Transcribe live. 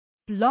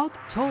Blog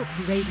Talk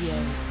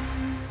Radio.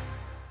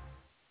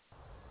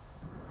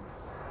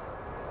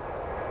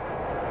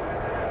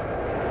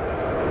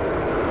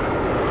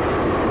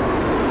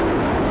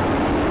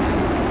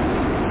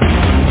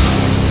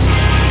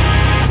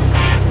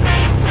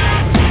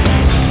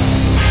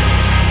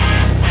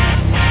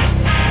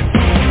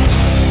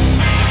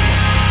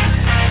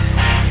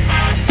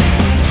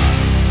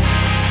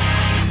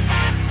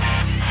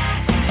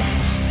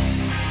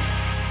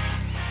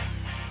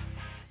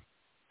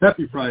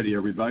 Happy Friday,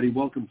 everybody.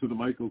 Welcome to the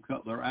Michael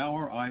Cutler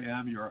Hour. I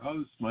am your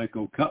host,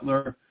 Michael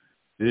Cutler.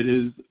 It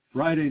is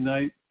Friday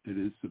night. It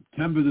is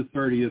September the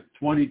 30th,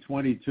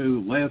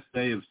 2022, last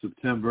day of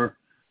September.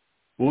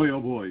 Boy, oh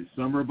boy,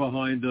 summer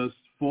behind us,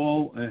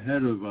 fall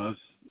ahead of us,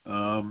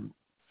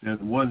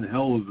 and one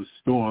hell of a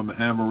storm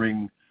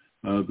hammering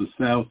the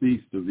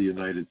southeast of the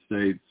United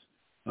States.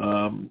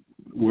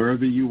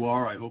 Wherever you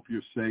are, I hope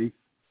you're safe.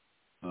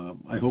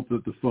 I hope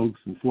that the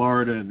folks in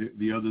Florida and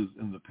the others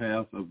in the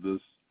path of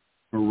this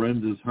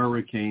horrendous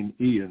Hurricane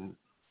Ian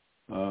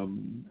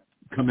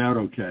come out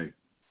okay.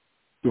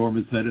 Storm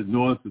is headed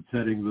north. It's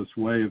heading this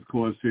way, of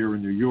course, here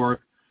in New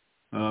York.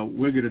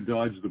 We're going to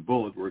dodge the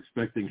bullet. We're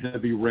expecting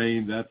heavy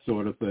rain, that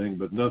sort of thing,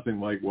 but nothing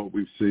like what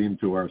we've seen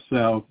to our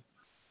south.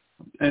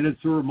 And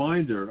it's a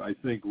reminder, I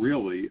think,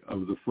 really,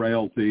 of the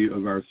frailty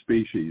of our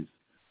species.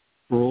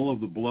 For all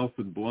of the bluff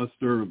and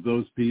bluster of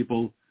those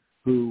people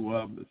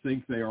who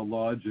think they are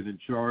large and in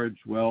charge,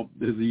 well,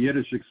 there's a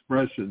Yiddish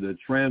expression that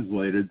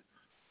translated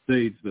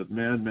states that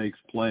man makes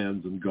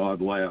plans and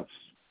God laughs.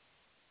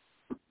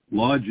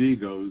 Large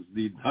egos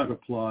need not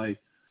apply.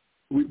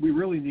 We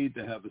really need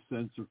to have a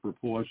sense of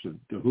proportion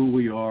to who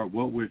we are,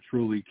 what we're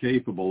truly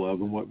capable of,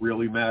 and what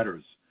really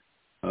matters.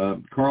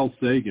 Carl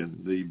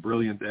Sagan, the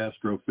brilliant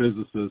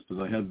astrophysicist,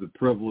 and I had the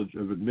privilege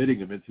of admitting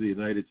him into the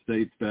United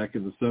States back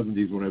in the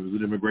 70s when I was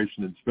an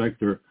immigration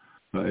inspector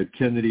at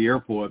Kennedy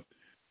Airport,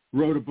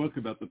 wrote a book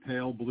about the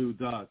pale blue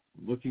dot,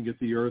 looking at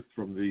the Earth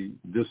from the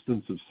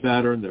distance of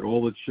Saturn, that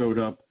all that showed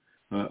up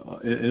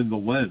in the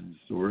lens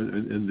or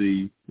in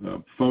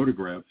the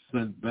photograph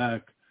sent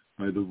back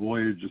by the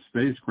Voyager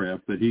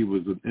spacecraft that he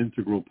was an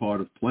integral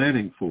part of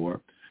planning for.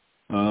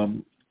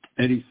 And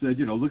he said,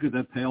 look at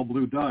that pale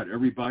blue dot.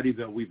 Everybody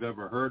that we've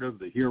ever heard of,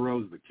 the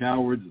heroes, the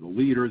cowards, the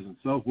leaders, and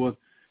so forth,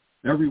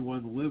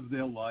 everyone lived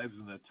their lives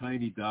in that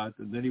tiny dot.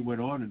 And then he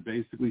went on and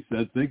basically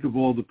said, think of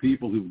all the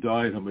people who've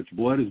died, how much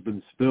blood has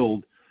been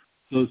spilled,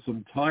 so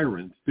some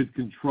tyrant could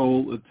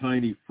control a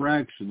tiny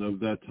fraction of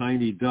that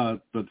tiny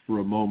dot, but for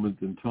a moment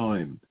in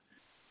time.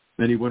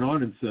 Then he went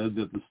on and said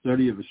that the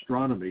study of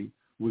astronomy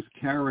was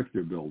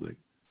character building,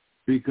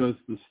 because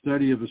the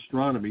study of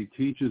astronomy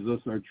teaches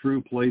us our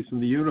true place in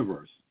the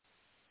universe.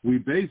 We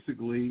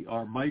basically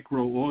are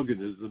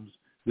microorganisms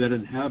that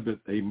inhabit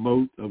a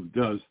mote of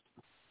dust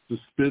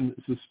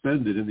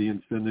suspended in the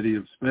infinity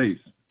of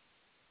space.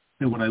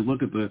 And when I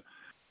look at the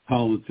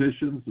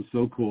politicians, the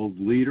so-called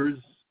leaders,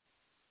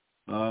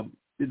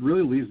 it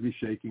really leaves me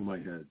shaking my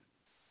head.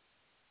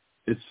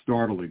 It's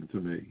startling to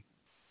me.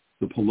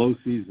 The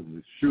Pelosi's and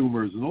the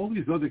Schumers and all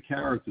these other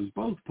characters,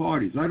 both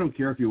parties. I don't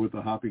care if you're with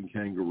the Hopping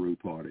Kangaroo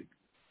Party.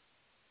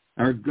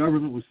 Our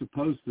government was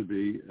supposed to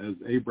be, as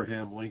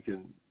Abraham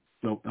Lincoln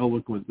so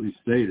eloquently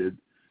stated,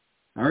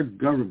 our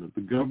government,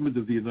 the government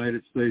of the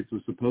United States,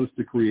 was supposed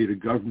to create a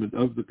government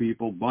of the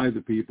people, by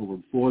the people,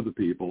 and for the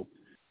people.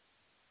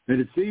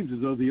 And it seems as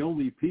though the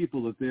only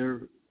people that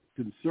they're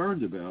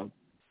concerned about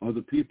are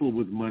the people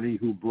with money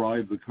who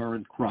bribe the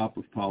current crop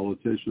of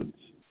politicians.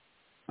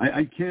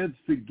 I can't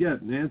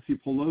forget Nancy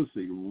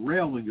Pelosi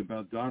railing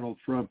about Donald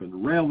Trump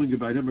and railing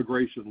about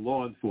immigration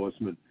law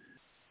enforcement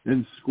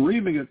and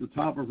screaming at the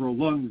top of her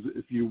lungs,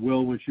 if you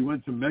will, when she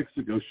went to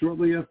Mexico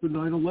shortly after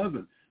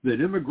 9/11,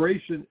 that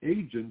immigration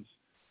agents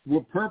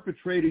were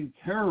perpetrating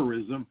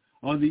terrorism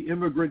on the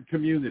immigrant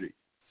community.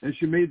 And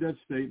she made that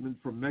statement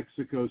from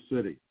Mexico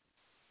City.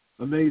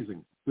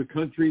 Amazing. The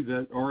country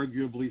that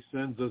arguably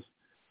sends us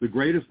the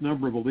greatest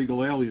number of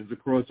illegal aliens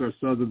across our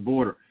southern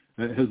border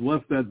has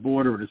left that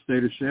border in a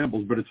state of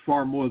shambles, but it's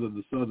far more than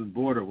the southern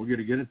border. We're going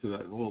to get into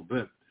that in a little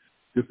bit.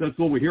 If that's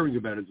all we're hearing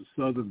about is the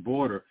southern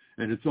border,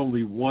 and it's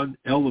only one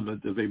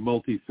element of a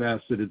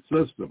multifaceted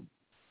system.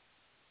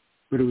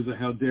 But it was a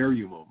how dare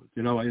you moment.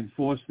 I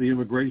enforced the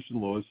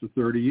immigration laws for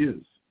 30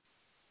 years,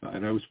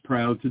 and I was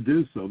proud to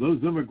do so.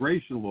 Those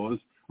immigration laws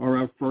are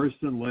our first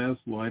and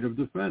last line of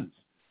defense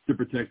to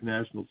protect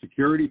national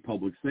security,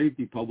 public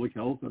safety, public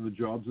health, and the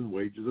jobs and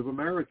wages of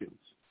Americans.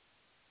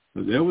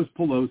 So there was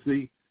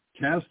Pelosi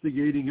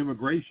castigating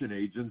immigration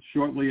agents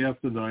shortly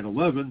after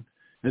 9/11,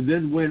 and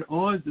then went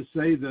on to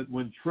say that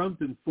when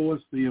Trump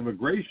enforced the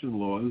immigration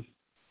laws,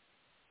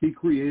 he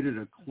created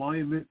a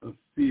climate of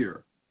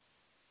fear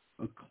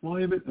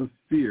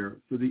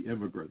for the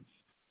immigrants.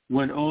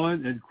 Went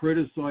on and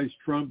criticized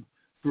Trump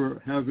for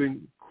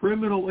having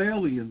criminal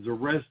aliens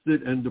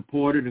arrested and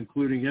deported,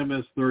 including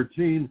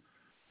MS-13,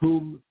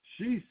 whom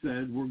she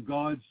said were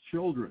God's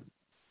children.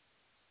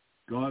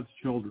 God's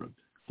children.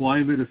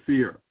 Climate of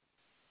fear.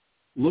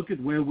 Look at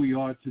where we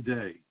are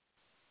today.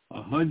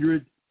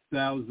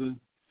 100,000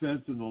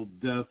 fentanyl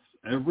deaths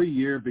every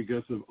year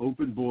because of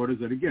open borders.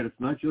 And again, it's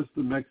not just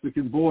the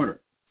Mexican border.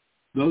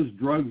 Those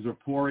drugs are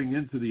pouring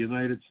into the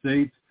United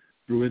States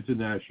through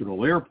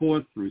international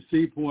airports, through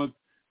seaports,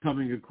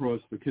 coming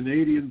across the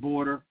Canadian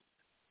border.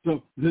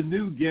 So the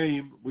new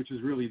game, which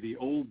is really the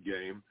old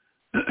game,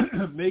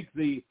 make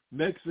the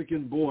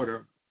Mexican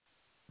border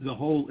the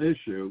whole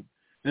issue.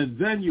 And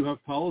then you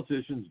have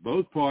politicians,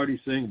 both parties,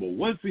 saying, well,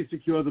 once we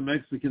secure the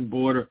Mexican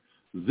border,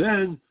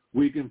 then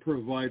we can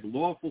provide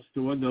lawfuls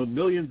to unknown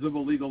millions of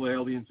illegal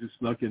aliens who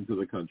snuck into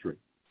the country.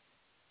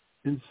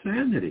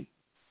 Insanity.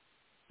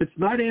 It's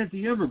not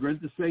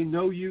anti-immigrant to say,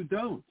 no, you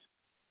don't.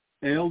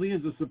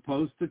 Aliens are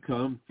supposed to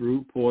come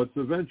through ports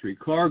of entry.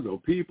 Cargo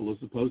people are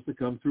supposed to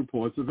come through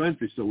ports of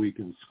entry so we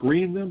can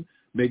screen them,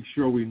 make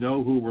sure we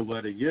know who we're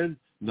letting in,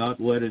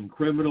 not let in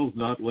criminals,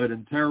 not let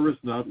in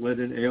terrorists, not let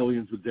in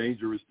aliens with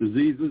dangerous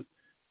diseases,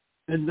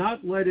 and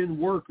not let in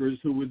workers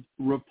who would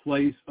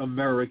replace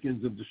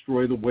Americans and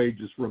destroy the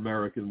wages for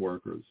American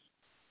workers.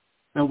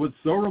 And what's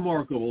so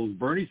remarkable is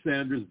Bernie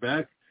Sanders,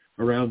 back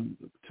around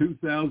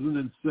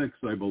 2006,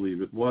 I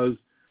believe it was,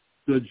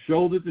 stood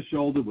shoulder to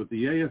shoulder with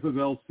the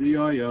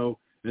AFL-CIO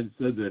and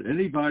said that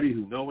anybody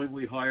who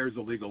knowingly hires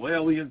illegal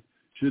aliens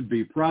should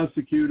be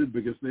prosecuted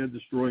because they're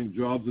destroying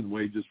jobs and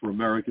wages for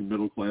American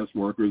middle-class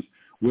workers.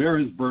 Where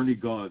has Bernie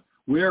gone?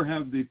 Where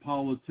have the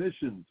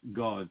politicians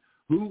gone?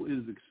 Who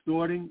is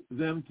extorting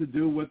them to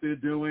do what they're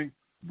doing,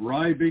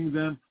 bribing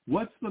them?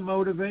 What's the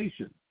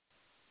motivation?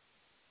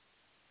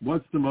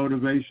 What's the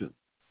motivation?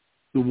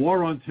 The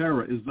war on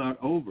terror is not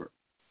over.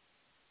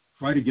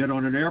 Try to get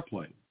on an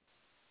airplane.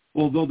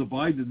 Although the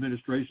Biden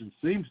administration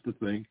seems to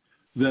think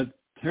that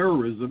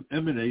terrorism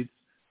emanates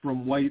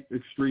from white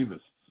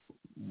extremists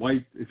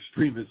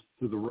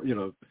to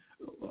the,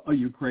 are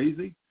you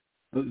crazy?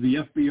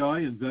 The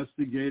FBI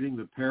investigating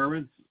the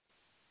parents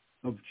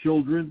of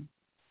children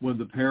when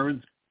the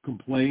parents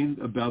complained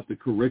about the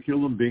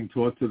curriculum being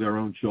taught to their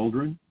own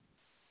children.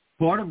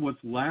 Part of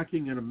what's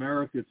lacking in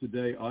America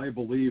today, I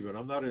believe, and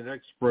I'm not an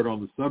expert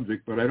on the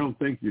subject, but I don't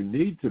think you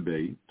need to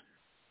be,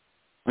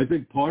 I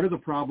think part of the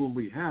problem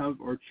we have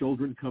are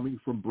children coming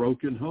from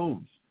broken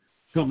homes,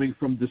 coming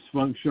from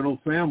dysfunctional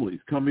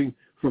families, coming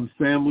from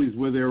families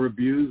where they're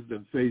abused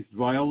and face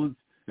violence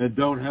and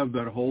don't have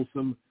that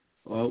wholesome,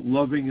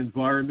 loving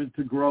environment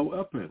to grow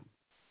up in.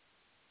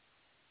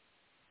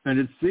 And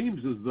it seems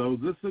as though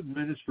this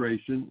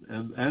administration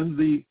and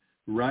the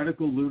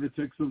radical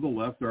lunatics of the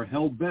left are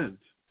hell-bent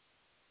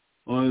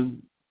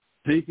on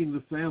taking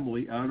the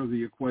family out of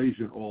the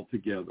equation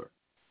altogether.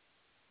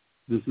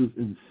 This is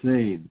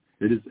insane.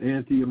 It is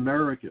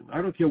anti-American.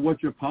 I don't care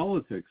what your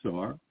politics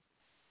are.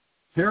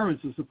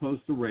 Parents are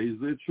supposed to raise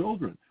their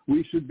children.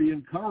 We should be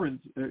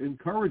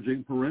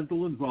encouraging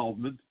parental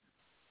involvement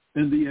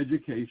in the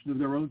education of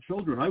their own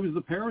children. I was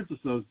the Parents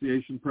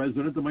Association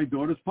president of my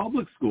daughter's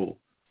public school.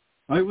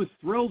 I was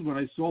thrilled when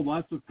I saw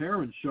lots of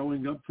parents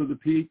showing up for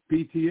the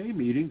PTA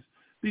meetings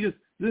because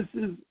this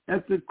is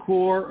at the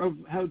core of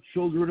how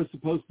children are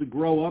supposed to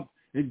grow up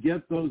and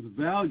get those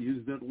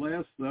values that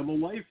last them a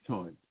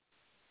lifetime.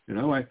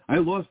 I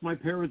lost my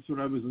parents when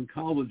I was in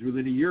college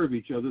within a year of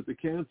each other to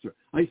cancer.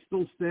 I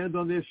still stand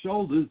on their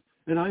shoulders,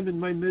 and I'm in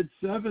my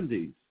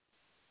mid-70s.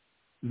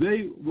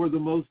 They were the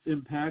most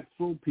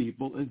impactful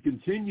people and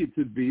continue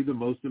to be the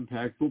most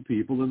impactful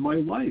people in my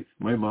life,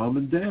 my mom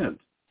and dad.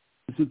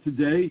 So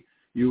today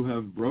you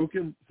have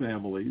broken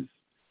families.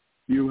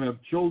 You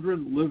have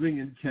children living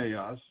in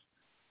chaos.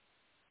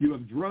 You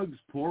have drugs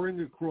pouring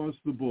across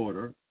the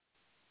border.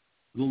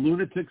 The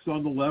lunatics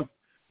on the left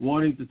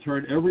wanting to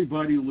turn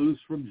everybody loose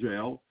from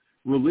jail,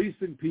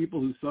 releasing people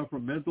who suffer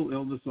mental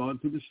illness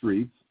onto the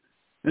streets.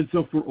 And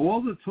so for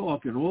all the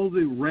talk and all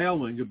the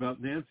railing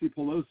about Nancy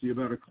Pelosi,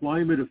 about a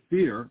climate of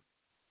fear,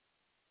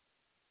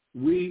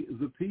 we,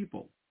 the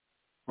people,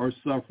 are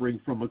suffering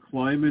from a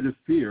climate of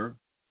fear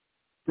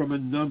from a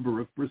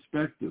number of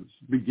perspectives,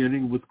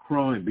 beginning with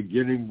crime,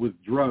 beginning with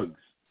drugs.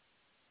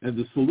 And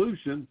the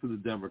solution for the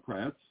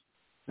Democrats,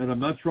 and I'm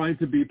not trying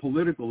to be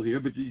political here,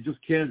 but you just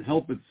can't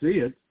help but see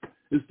it,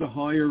 is to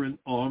hire an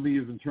army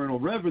of Internal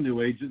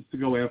Revenue agents to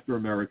go after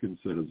American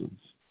citizens.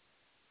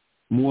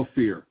 More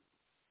fear.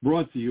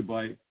 Brought to you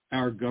by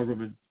our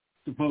government,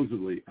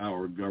 supposedly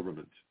our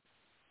government,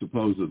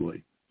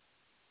 supposedly.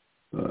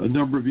 A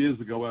number of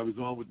years ago, I was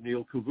on with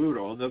Neil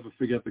Cavuto. I'll never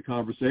forget the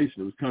conversation.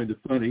 It was kind of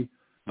funny.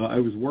 I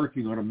was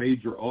working on a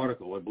major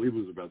article. I believe it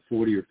was about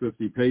 40 or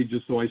 50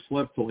 pages, so I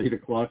slept till 8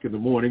 o'clock in the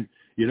morning.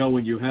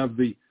 When you have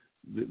the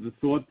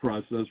thought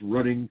process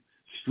running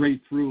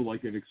straight through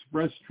like an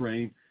express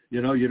train,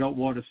 you don't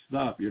want to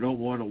stop. You don't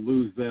want to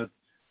lose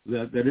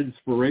that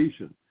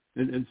inspiration.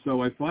 And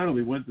so I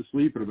finally went to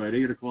sleep at about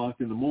 8 o'clock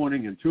in the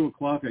morning, and 2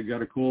 o'clock I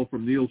got a call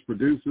from Neil's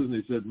producers, and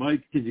they said,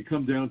 Mike, can you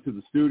come down to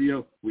the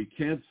studio? We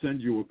can't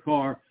send you a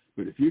car,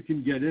 but if you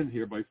can get in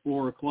here by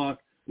 4 o'clock,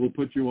 we'll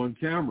put you on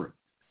camera.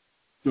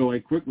 So I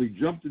quickly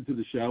jumped into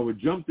the shower,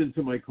 jumped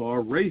into my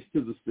car, raced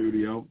to the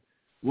studio.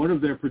 One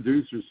of their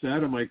producers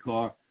sat in my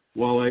car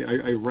while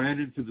I ran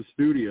into the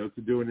studio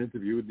to do an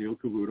interview with Neil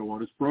Cavuto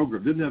on his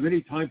program. Didn't have any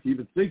time to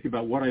even think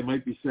about what I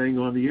might be saying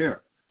on the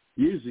air.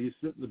 Usually you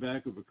sit in the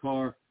back of a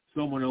car,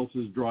 someone else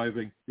is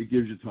driving, it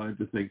gives you time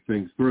to think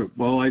things through.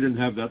 Well, I didn't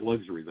have that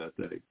luxury that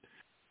day.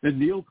 And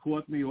Neil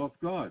caught me off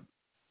guard.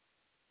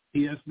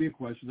 He asked me a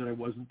question that I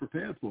wasn't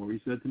prepared for. He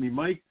said to me,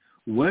 Mike,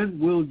 when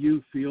will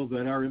you feel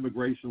that our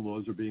immigration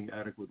laws are being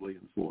adequately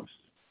enforced?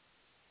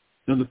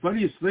 And the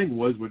funniest thing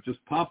was, what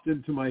just popped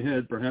into my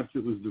head, perhaps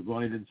it was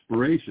divine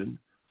inspiration,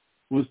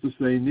 was to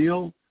say,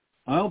 Neil,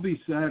 I'll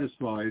be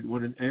satisfied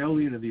when an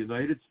alien in the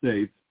United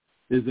States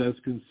is as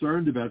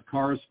concerned about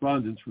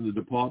correspondence from the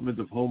Department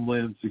of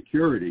Homeland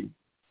Security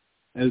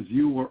as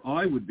you or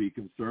I would be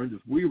concerned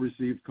if we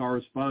received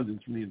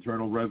correspondence from the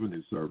Internal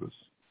Revenue Service.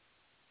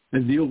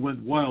 And Neil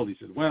went wild. He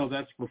said, wow,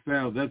 that's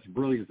profound. That's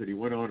brilliant. And he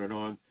went on and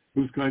on. It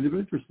was kind of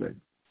interesting.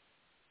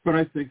 But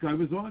I think I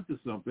was onto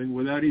something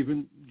without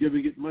even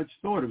giving it much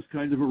thought. It was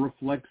kind of a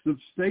reflexive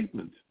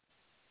statement.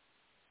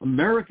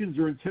 Americans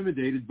are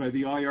intimidated by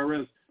the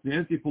IRS.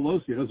 Nancy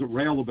Pelosi doesn't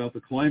rail about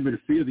the climate of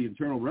fear the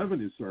Internal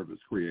Revenue Service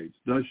creates,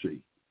 does she?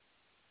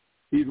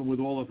 Even with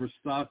all of her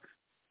stock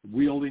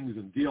wheelings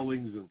and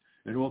dealings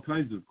and all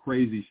kinds of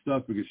crazy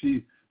stuff, because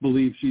she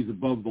believes she's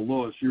above the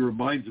law. She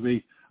reminds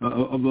me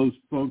of those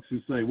folks who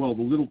say, well,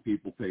 the little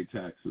people pay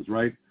taxes,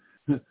 right?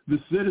 The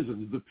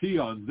citizens, the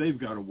peons, they've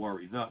got to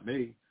worry, not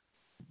me.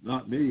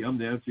 Not me. I'm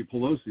Nancy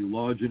Pelosi,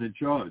 large and in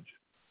charge.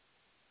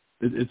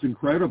 It's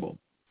incredible.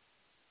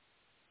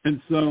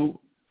 And so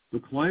the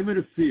climate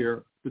of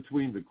fear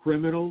between the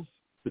criminals,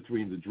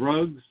 between the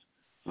drugs,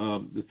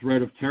 the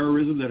threat of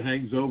terrorism that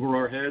hangs over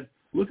our head.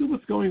 Look at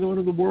what's going on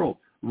in the world.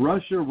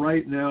 Russia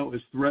right now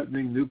is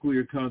threatening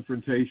nuclear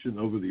confrontation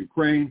over the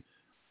Ukraine.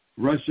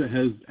 Russia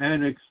has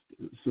annexed,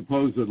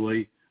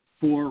 supposedly,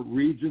 4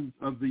 regions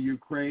of the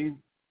Ukraine,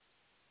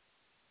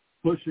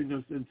 pushing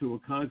us into a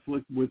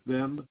conflict with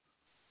them.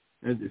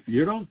 And if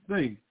you don't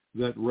think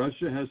that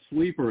Russia has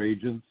sleeper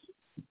agents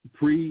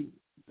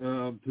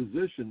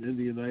positioned in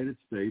the United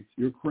States,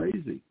 you're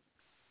crazy.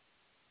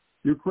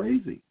 You're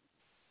crazy.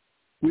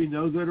 We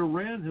know that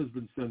Iran has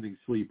been sending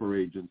sleeper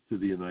agents to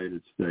the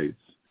United States.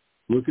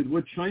 Look at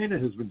what China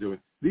has been doing.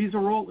 These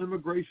are all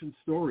immigration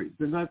stories.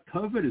 They're not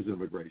covered as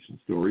immigration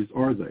stories,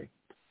 are they?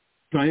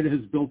 China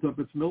has built up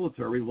its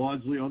military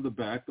largely on the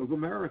back of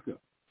America.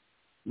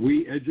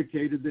 We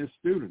educated their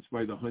students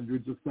by the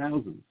hundreds of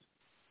thousands.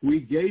 We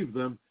gave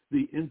them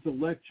the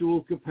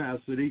intellectual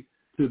capacity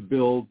to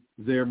build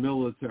their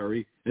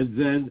military, and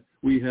then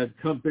we had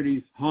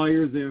companies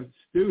hire their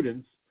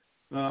students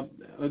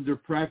under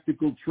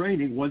practical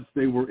training once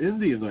they were in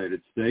the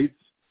United States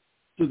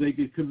so they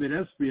could commit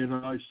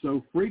espionage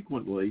so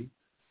frequently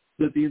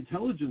that the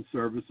intelligence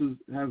services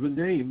have a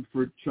name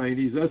for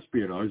Chinese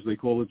espionage. They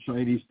call it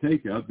Chinese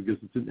takeout because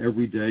it's an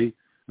everyday,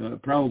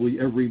 probably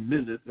every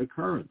minute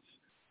occurrence.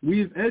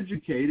 We've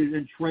educated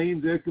and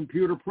trained their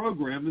computer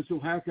programmers who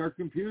hack our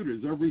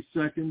computers every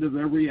second of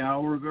every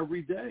hour of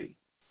every day.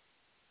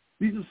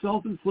 These are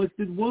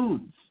self-inflicted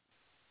wounds.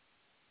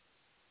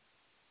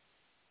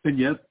 And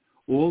yet,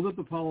 all that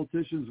the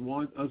politicians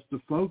want us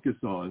to focus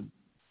on,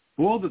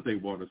 all that they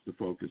want us to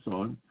focus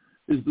on,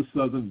 is the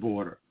southern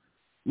border.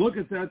 Look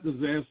at that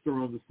disaster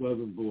on the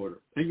southern border.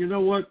 And you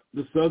know what?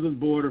 The southern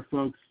border,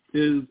 folks,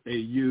 is a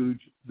huge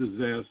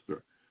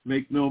disaster.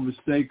 Make no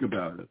mistake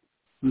about it.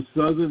 The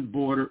southern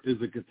border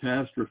is a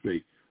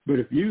catastrophe. But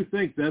if you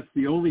think that's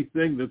the only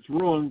thing that's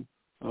wrong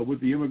with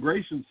the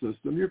immigration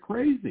system, you're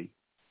crazy.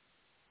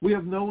 We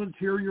have no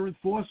interior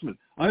enforcement.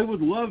 I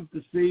would love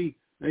to see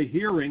a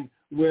hearing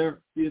where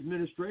the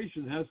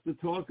administration has to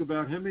talk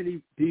about how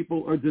many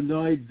people are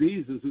denied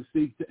visas who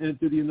seek to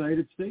enter the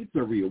United States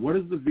every year. What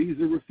is the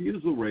visa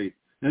refusal rate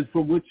and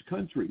from which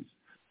countries?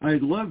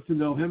 I'd love to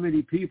know how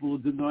many people are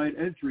denied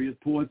entry at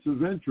ports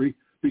of entry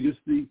because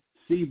the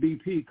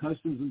CBP,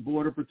 Customs and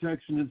Border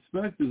Protection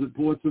inspectors at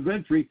ports of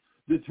entry,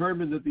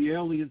 determine that the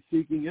aliens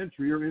seeking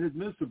entry are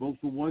inadmissible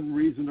for one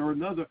reason or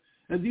another.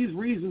 And these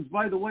reasons,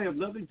 by the way, have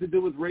nothing to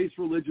do with race,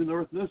 religion,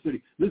 or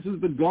ethnicity. This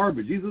is the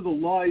garbage. These are the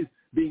lies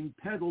being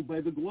peddled by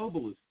the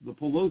globalists, the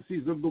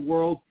Pelosi's of the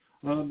world,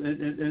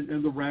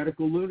 and the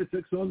radical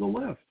lunatics on the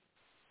left.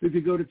 If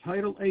you go to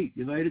Title 8,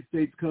 United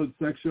States Code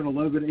Section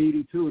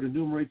 1182, it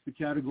enumerates the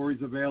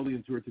categories of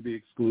aliens who are to be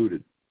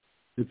excluded.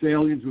 It's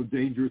aliens with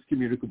dangerous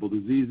communicable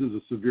diseases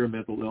or severe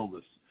mental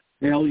illness,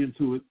 aliens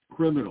who are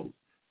criminals,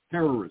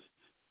 terrorists,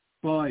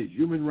 spies,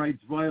 human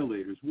rights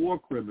violators, war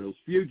criminals,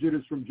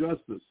 fugitives from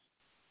justice.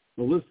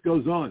 The list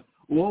goes on,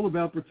 all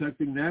about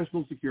protecting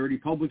national security,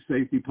 public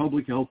safety,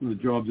 public health, and the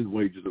jobs and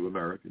wages of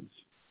Americans.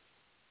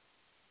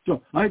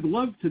 So I'd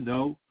love to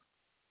know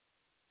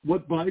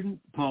what Biden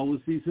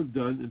policies have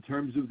done in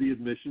terms of the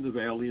admission of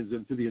aliens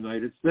into the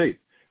United States,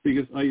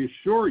 because I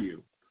assure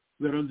you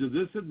that under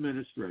this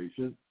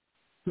administration,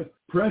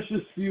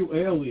 precious few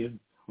aliens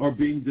are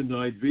being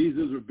denied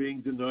visas or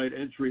being denied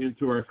entry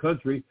into our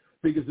country,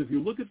 because if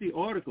you look at the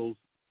articles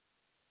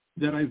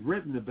that I've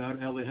written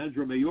about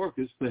Alejandro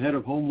Mayorkas, the head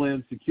of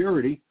Homeland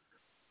Security,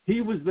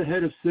 he was the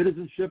head of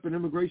Citizenship and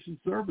Immigration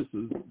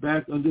Services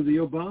back under the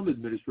Obama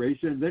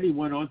administration, and then he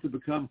went on to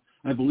become,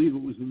 I believe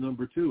it was the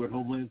number 2 at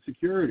Homeland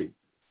Security.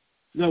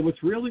 Now,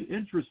 what's really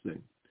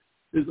interesting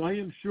is I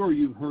am sure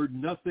you've heard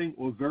nothing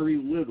or very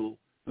little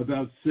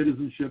about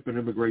Citizenship and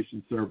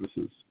Immigration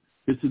Services.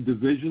 It's a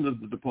division of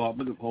the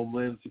Department of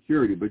Homeland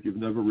Security, but you've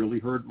never really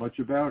heard much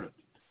about it.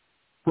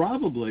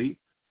 Probably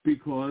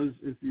because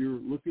if you're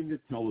looking at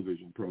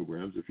television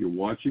programs, if you're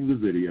watching the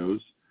videos,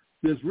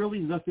 there's really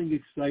nothing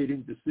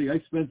exciting to see. I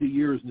spent a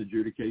year as an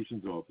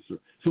adjudications officer.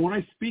 So when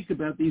I speak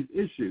about these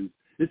issues,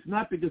 it's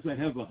not because I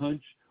have a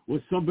hunch or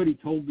somebody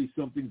told me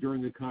something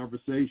during a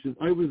conversation.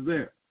 I was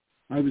there.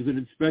 I was an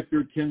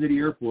inspector at Kennedy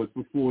Airport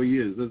for 4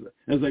 years.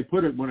 As I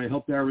put it, when I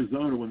helped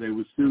Arizona when they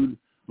were sued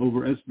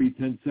over SB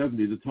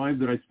 1070, the time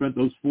that I spent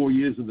those 4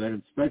 years in that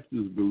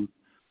inspector's booth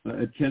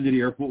at Kennedy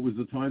Airport was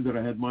the time that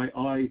I had my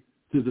eye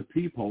to the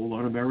peephole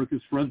on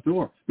America's front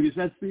door, because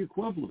that's the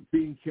equivalent,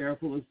 being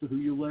careful as to who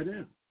you let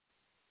in.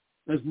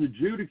 As an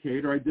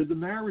adjudicator, I did the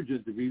marriage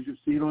interviews you've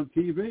seen on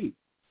TV.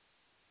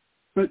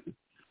 But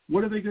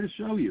what are they going to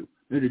show you?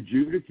 An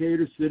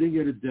adjudicator sitting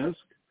at a desk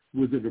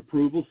with an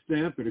approval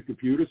stamp and a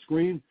computer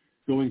screen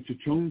going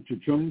cha-chung,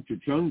 cha-chung,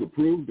 cha-chung,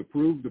 approved,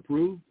 approved,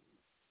 approved?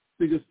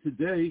 Because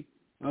today,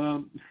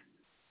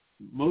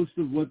 most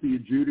of what the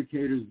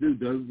adjudicators do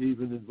doesn't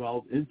even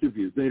involve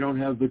interviews. They don't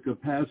have the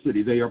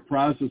capacity. They are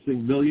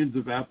processing millions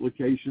of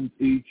applications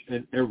each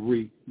and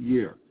every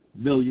year,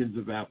 millions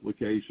of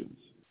applications.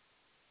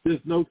 There's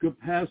no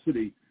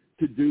capacity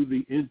to do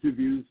the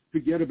interviews,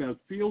 forget about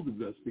field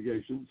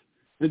investigations.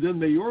 And then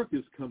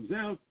Mayorkas comes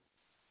out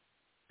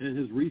and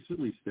has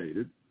recently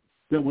stated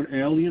that when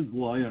aliens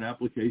lie on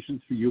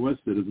applications for U.S.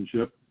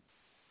 citizenship,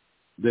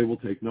 they will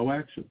take no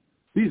action.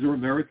 These are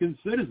American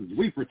citizens.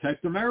 We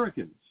protect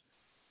Americans.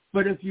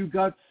 But if you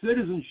got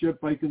citizenship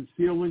by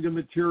concealing a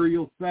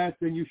material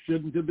fact, then you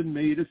shouldn't have been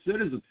made a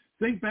citizen.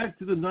 Think back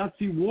to the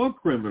Nazi war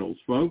criminals,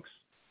 folks.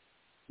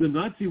 The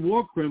Nazi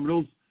war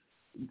criminals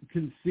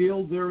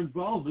concealed their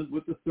involvement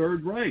with the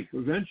Third Reich.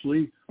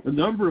 Eventually, a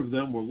number of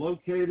them were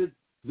located.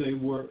 They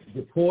were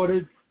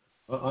deported.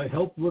 I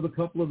helped with a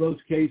couple of those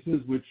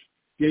cases, which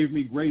gave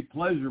me great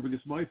pleasure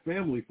because my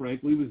family,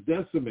 frankly, was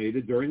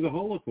decimated during the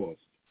Holocaust.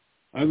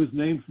 I was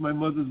named for my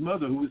mother's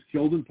mother, who was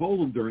killed in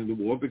Poland during the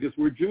war because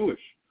we're Jewish.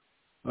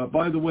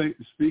 By the way,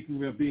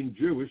 speaking of being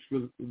Jewish,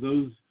 for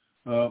those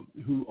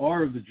who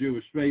are of the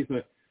Jewish faith,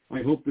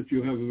 I hope that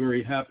you have a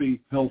very happy,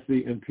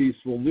 healthy, and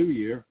peaceful New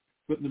Year.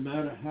 But no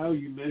matter how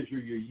you measure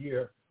your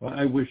year,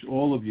 I wish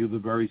all of you the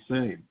very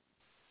same.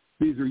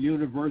 These are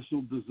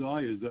universal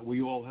desires that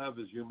we all have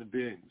as human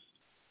beings,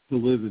 to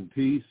live in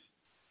peace,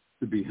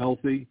 to be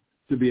healthy,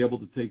 to be able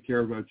to take care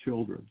of our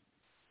children.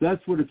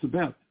 That's what it's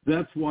about.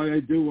 That's why I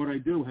do what I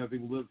do,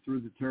 having lived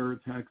through the terror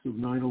attacks of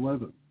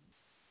 9/11.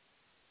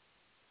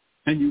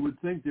 And you would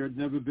think there had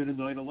never been a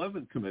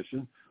 9/11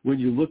 commission when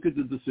you look at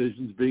the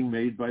decisions being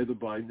made by the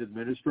Biden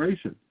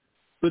administration.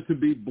 But to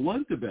be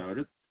blunt about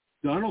it,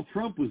 Donald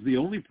Trump was the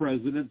only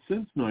president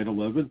since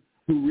 9/11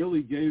 who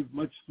really gave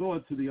much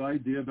thought to the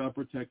idea about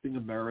protecting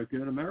America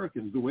and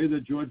Americans. The way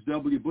that George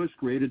W. Bush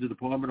created the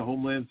Department of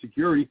Homeland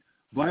Security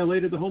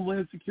violated the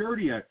Homeland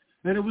Security Act.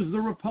 And it was the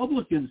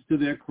Republicans, to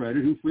their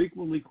credit, who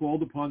frequently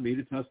called upon me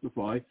to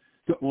testify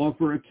to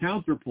offer a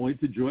counterpoint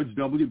to George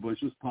W.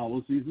 Bush's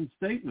policies and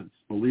statements,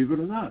 believe it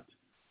or not.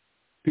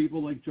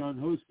 People like John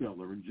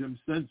Hosteller and Jim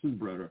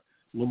Sensenbrenner,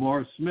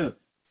 Lamar Smith,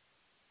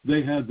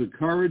 they had the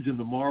courage and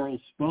the moral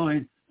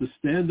spine to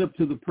stand up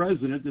to the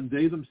president, and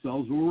they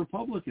themselves were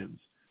Republicans.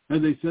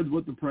 And they said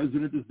what the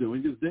president is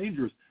doing is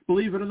dangerous.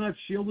 Believe it or not,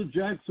 Sheila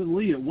Jackson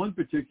Lee at one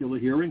particular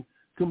hearing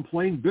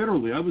complained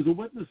bitterly. I was a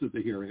witness at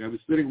the hearing. I was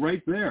sitting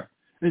right there.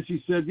 And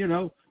she said,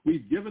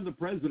 we've given the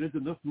president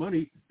enough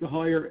money to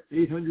hire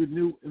 800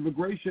 new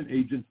immigration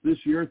agents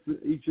this year for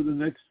each of the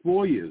next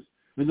 4 years.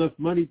 Enough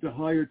money to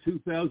hire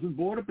 2,000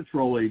 Border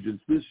Patrol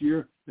agents this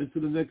year and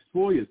for the next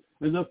 4 years.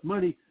 Enough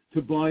money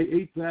to buy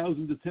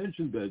 8,000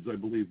 detention beds, I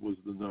believe was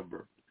the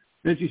number.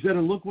 And she said,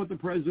 and look what the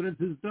president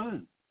has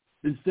done.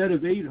 Instead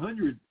of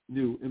 800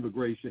 new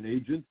immigration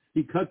agents,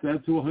 he cut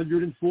that to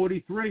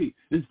 143.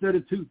 Instead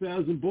of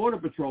 2,000 Border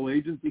Patrol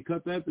agents, he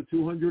cut that to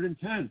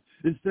 210.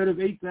 Instead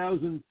of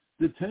 8,000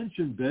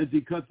 detention beds,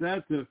 he cut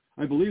that to,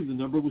 I believe the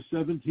number was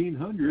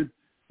 1,700.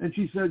 And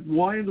she said,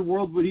 why in the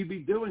world would he be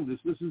doing this?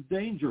 This is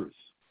dangerous.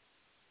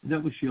 And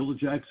that was Sheila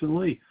Jackson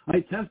Lee. I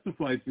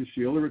testified for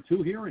Sheila at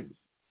 2 hearings.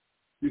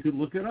 You can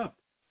look it up.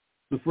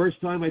 The first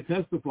time I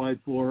testified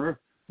for her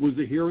was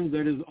a hearing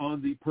that is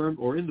on the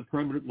in the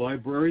permanent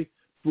library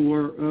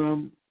for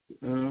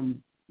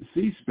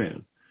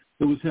C-SPAN.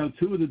 It was how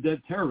 2 of the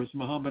dead terrorists,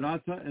 Mohammed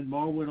Atta and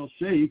Marwan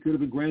al-Sheikh, could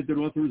have been granted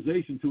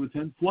authorization to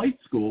attend flight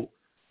school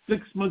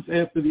 6 months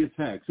after the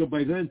attack. So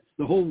by then,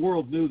 the whole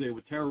world knew they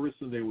were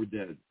terrorists and they were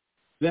dead.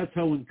 That's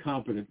how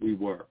incompetent we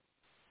were.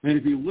 And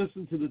if you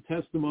listen to the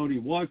testimony,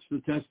 watch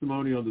the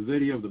testimony on the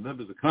video of the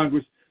members of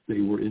Congress,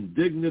 they were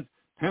indignant,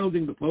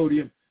 pounding the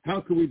podium. How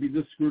can we be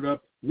this screwed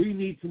up? We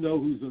need to know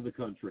who's in the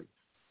country.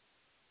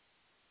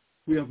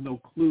 We have no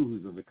clue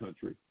who's in the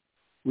country.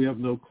 We have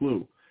no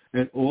clue.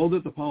 And all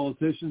that the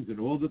politicians and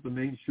all that the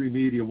mainstream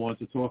media want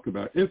to talk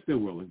about, if they're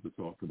willing to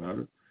talk about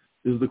it,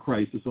 is the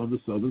crisis on the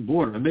southern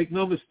border. And make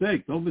no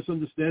mistake, don't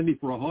misunderstand me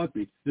for a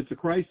heartbeat. It's a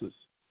crisis.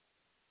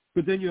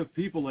 But then you have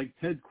people like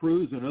Ted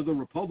Cruz and other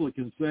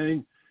Republicans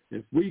saying,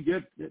 if we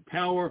get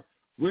power,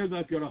 we're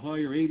not going to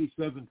hire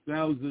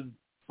 87,000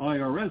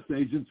 IRS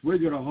agents. We're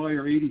going to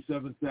hire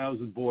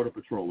 87,000 Border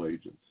Patrol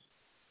agents.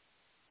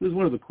 This is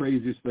one of the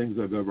craziest things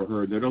I've ever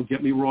heard. Now, don't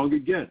get me wrong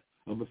again.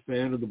 I'm a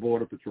fan of the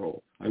Border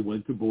Patrol. I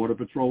went to Border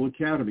Patrol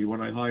Academy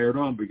when I hired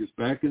on because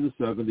back in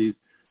the 70s,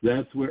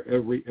 that's where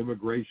every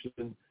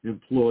immigration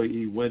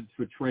employee went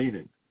for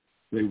training.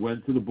 They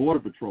went to the Border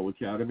Patrol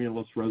Academy in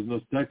Los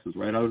Fresnos, Texas,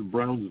 right out of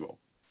Brownsville.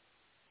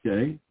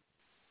 Okay?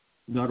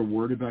 Not a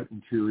word about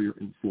interior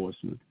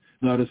enforcement.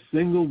 Not a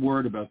single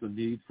word about the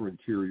need for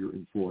interior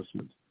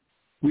enforcement.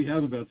 We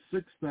have about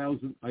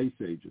 6,000 ICE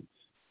agents.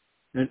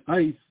 And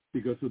ICE,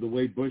 because of the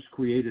way Bush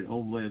created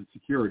Homeland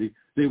Security,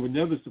 they were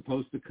never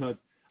supposed to cut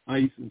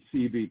ICE and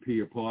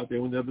CBP apart. They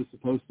were never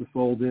supposed to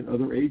fold in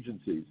other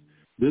agencies.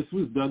 This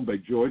was done by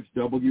George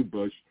W.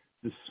 Bush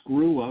to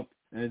screw up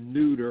and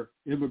neuter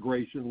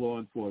immigration law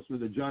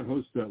enforcement. And John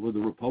Hostetler, the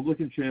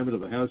Republican chairman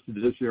of the House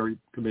Judiciary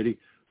Committee,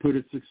 put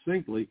it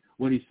succinctly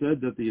when he said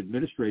that the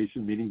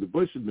administration, meaning the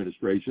Bush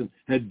administration,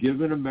 had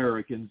given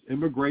Americans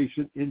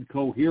immigration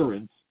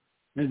incoherence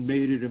and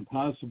made it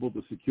impossible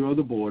to secure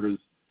the borders,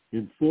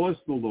 enforce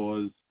the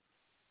laws,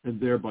 and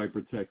thereby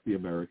protect the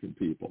American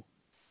people.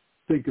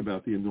 Think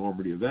about the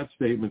enormity of that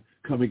statement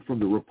coming from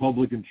the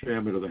Republican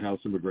chairman of the House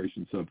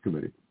Immigration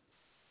Subcommittee.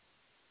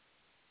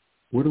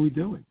 What are we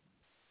doing?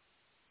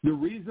 The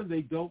reason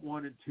they don't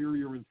want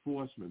interior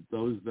enforcement,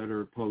 those that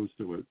are opposed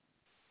to it,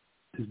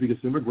 is because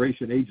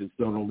immigration agents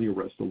don't only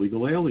arrest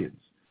illegal aliens.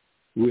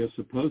 We are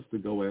supposed to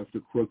go after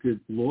crooked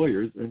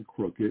lawyers and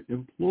crooked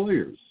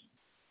employers.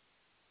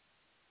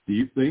 Do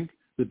you think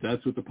that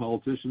that's what the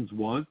politicians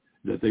want,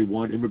 that they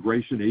want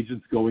immigration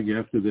agents going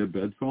after their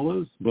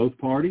bedfellows, both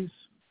parties?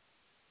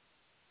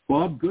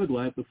 Bob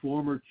Goodlatte, the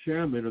former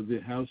chairman of the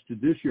House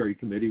Judiciary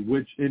Committee,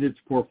 which in its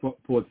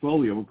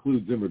portfolio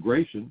includes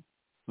immigration,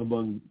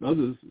 among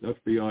others,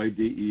 FBI,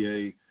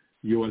 DEA,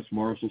 U.S.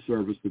 Marshal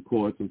Service, the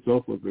courts, and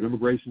so forth, but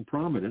immigration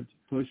prominent,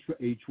 pushed for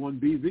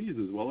H-1B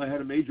visas. Well, I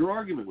had a major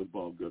argument with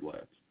Bob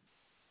Goodlatte,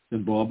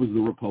 and Bob was the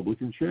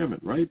Republican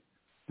chairman, right?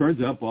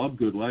 Turns out Bob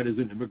Goodlatte is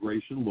an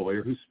immigration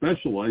lawyer who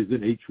specialized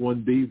in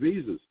H-1B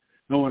visas.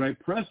 Now, when I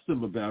pressed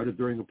him about it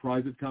during a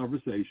private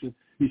conversation,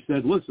 he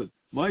said, listen,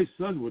 my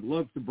son would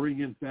love to bring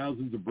in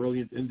thousands of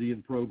brilliant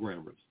Indian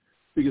programmers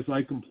because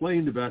I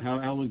complained about how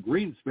Alan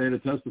Greenspan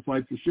had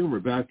testified for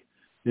Schumer back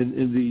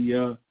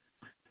in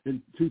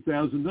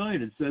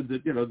 2009 and said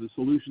that, the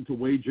solution to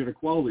wage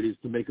inequality is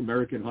to make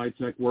American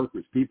high-tech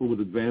workers, people with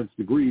advanced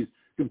degrees,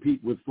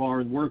 compete with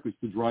foreign workers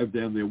to drive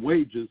down their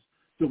wages,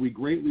 so we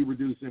greatly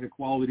reduce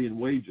inequality in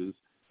wages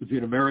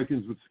between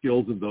Americans with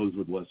skills and those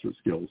with lesser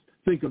skills.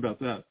 Think about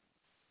that.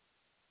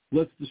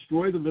 Let's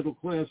destroy the middle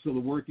class so the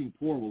working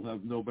poor will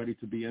have nobody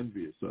to be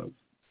envious of.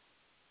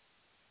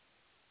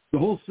 The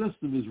whole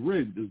system is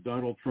rigged, as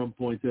Donald Trump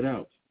pointed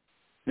out.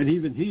 And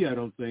even he, I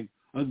don't think,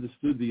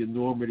 understood the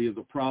enormity of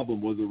the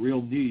problem or the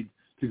real need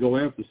to go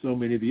after so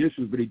many of the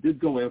issues, but he did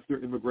go after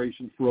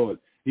immigration fraud.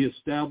 He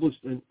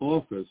established an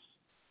office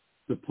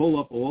to pull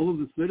up all of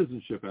the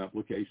citizenship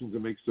applications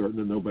and make certain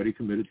that nobody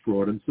committed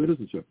fraud in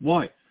citizenship.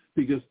 Why?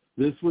 Because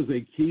this was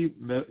a key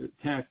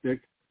tactic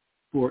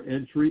for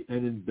entry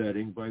and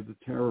embedding by the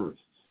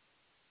terrorists.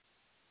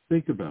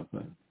 Think about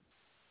that.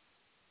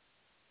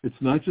 It's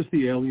not just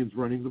the aliens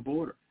running the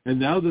border. And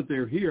now that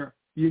they're here,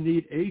 you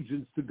need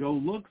agents to go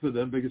look for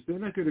them because they're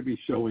not going to be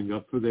showing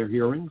up for their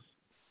hearings.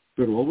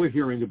 But all we're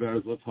hearing about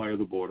is let's hire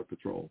the Border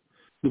Patrol.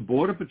 The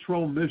Border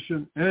Patrol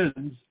mission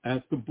ends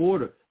at the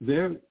border.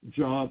 Their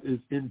job is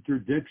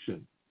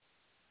interdiction.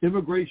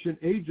 Immigration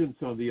agents,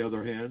 on the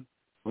other hand,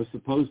 are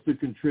supposed to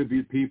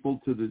contribute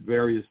people to the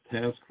various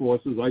task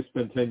forces. I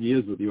spent 10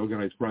 years with the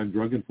Organized Crime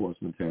Drug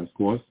Enforcement Task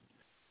Force.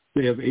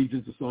 They have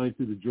agents assigned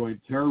to the Joint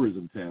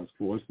Terrorism Task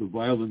Force, the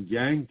Violent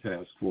Gang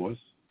Task Force.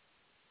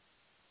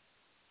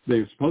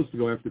 They're supposed to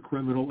go after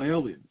criminal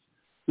aliens.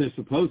 They're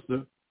supposed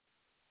to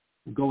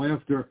go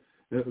after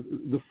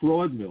the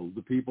fraud mills,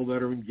 the people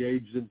that are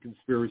engaged in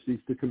conspiracies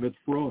to commit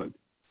fraud.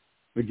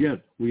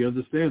 Again, we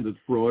understand that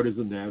fraud is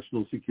a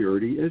national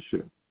security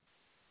issue.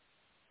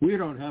 We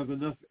don't have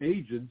enough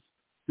agents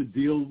to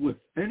deal with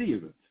any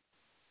of it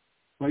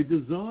by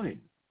design.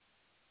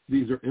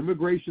 These are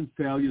immigration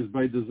failures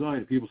by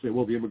design. People say,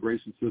 well, the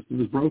immigration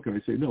system is broken.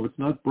 I say, no, it's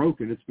not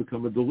broken. It's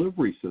become a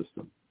delivery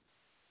system.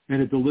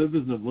 And it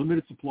delivers an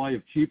unlimited supply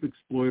of cheap,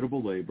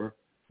 exploitable labor,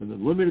 an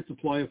unlimited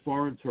supply of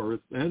foreign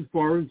tourists and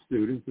foreign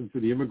students, and for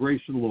the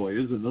immigration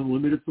lawyers, an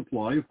unlimited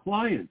supply of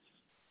clients.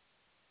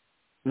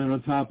 And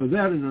on top of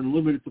that, an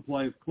unlimited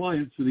supply of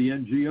clients for the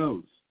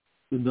NGOs,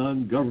 the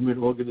non-government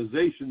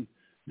organizations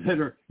that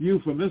are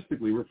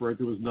euphemistically referred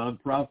to as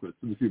nonprofits.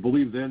 And if you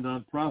believe they're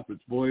nonprofits,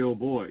 boy, oh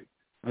boy,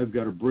 I've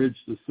got a bridge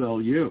to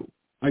sell you.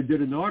 I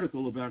did an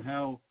article about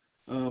how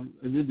an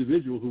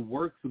individual who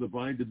worked for the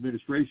Biden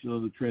administration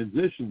on the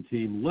transition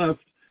team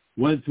left,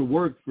 went to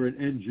work for an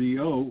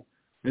NGO,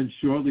 and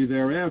shortly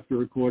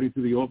thereafter, according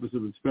to the Office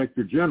of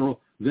Inspector General,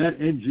 that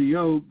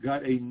NGO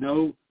got a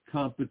no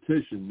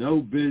competition, no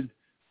bid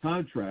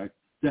contract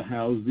to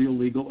house the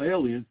illegal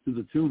aliens to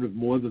the tune of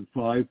more than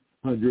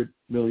 $500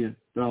 million.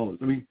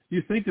 I mean,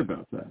 you think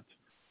about that.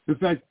 In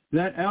fact,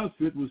 that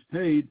outfit was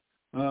paid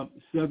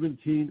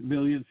 $17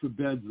 million for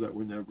beds that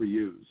were never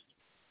used.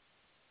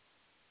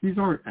 These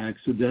aren't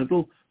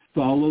accidental.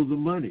 Follow the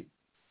money.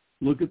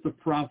 Look at the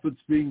profits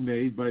being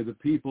made by the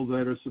people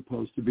that are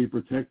supposed to be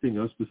protecting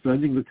us,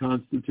 defending the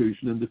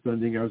Constitution, and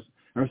defending our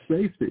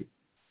safety.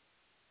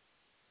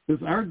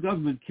 If our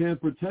government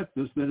can't protect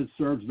us, then it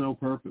serves no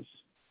purpose.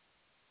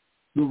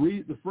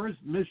 The first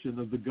mission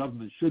of the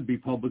government should be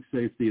public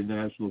safety and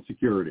national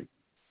security.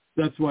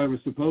 That's why we're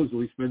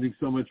supposedly spending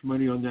so much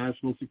money on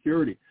national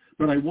security.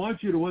 But I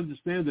want you to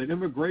understand that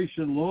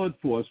immigration law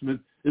enforcement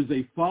is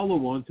a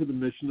follow-on to the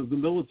mission of the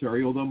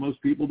military, although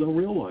most people don't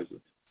realize it.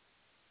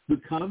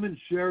 The common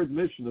shared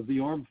mission of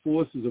the armed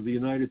forces of the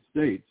United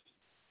States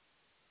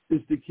is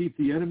to keep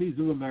the enemies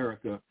of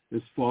America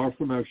as far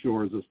from our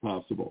shores as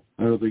possible.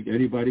 I don't think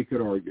anybody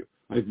could argue.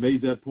 I've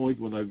made that point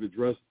when I've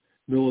addressed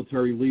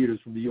military leaders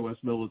from the U.S.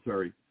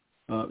 military,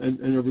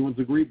 and everyone's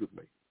agreed with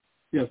me.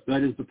 Yes,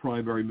 that is the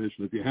primary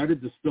mission. If you had to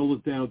distill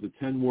it down to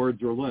 10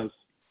 words or less,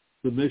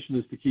 the mission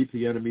is to keep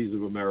the enemies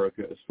of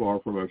America as far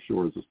from our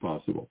shores as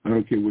possible. I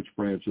don't care which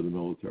branch of the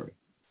military.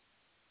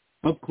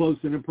 Up close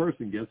and in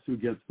person, guess who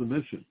gets the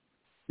mission?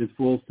 It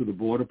falls to the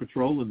Border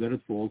Patrol, and then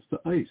it falls to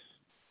ICE.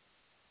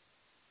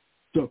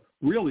 So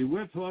really,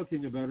 we're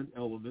talking about an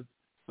element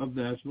of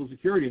national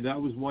security, and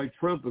that was why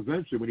Trump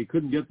eventually, when he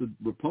couldn't get the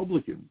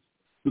Republicans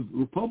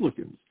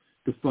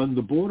to fund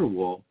the border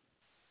wall,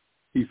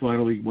 he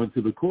finally went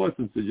to the courts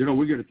and said,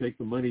 we're going to take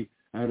the money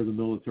out of the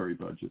military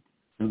budget.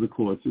 And the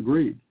courts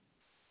agreed.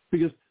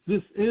 Because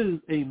this is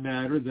a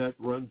matter that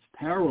runs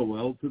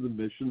parallel to the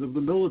mission of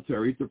the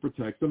military to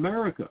protect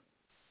America.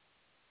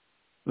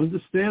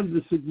 Understand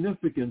the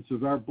significance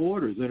of our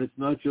borders, and it's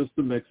not just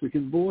the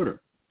Mexican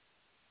border.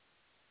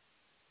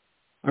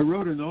 I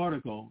wrote an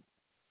article.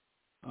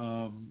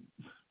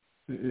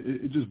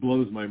 It just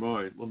blows my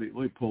mind. Let me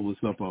pull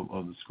this up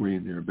on the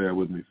screen here. Bear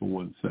with me for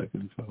 1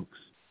 second, folks.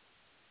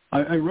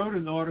 I wrote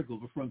an article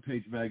for Front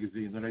Page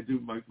Magazine, and I do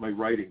my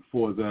writing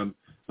for them.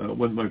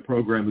 When my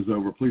program is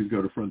over, please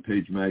go to Front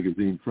Page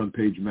Magazine,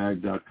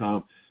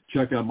 frontpagemag.com.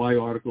 Check out my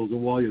articles,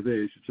 and while you're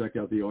there, you should check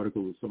out the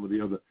articles of some of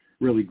the other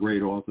really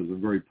great authors.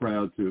 I'm very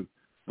proud to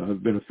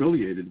have been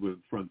affiliated with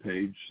Front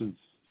Page since,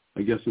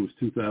 I guess it was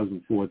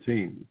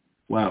 2014.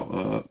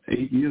 Wow,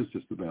 8 years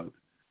just about.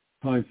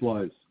 Time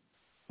flies.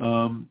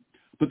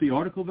 But the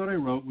article that I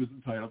wrote was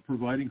entitled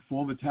Providing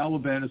Former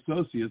Taliban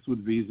Associates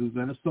with Visas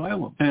and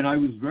Asylum. And I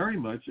was very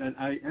much, and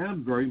I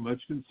am very much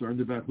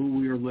concerned about who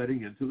we are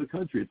letting into the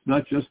country. It's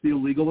not just the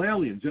illegal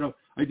aliens.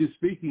 I do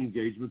speaking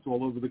engagements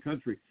all over the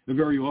country, and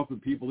very often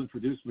people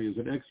introduce me as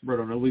an expert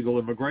on illegal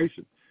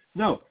immigration.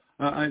 No,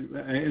 I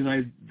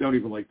don't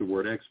even like the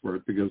word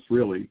expert, because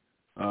really,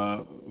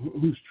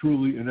 who's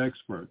truly an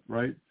expert,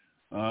 right?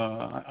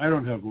 I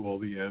don't have all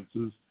the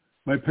answers.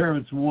 My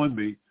parents warned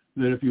me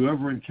that if you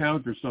ever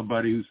encounter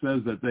somebody who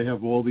says that they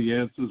have all the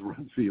answers,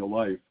 run for your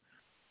life.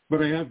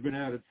 But I have been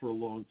at it for a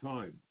long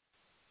time.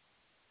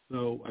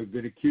 So I've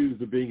been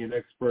accused of being an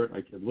expert. I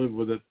can live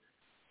with it.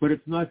 But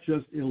it's not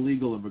just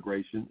illegal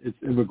immigration.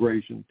 It's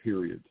immigration,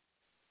 period.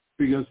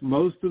 Because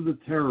most of the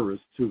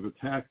terrorists who've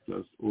attacked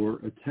us or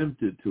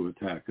attempted to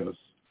attack us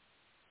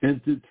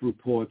entered through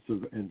ports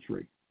of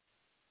entry.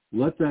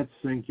 Let that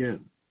sink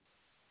in.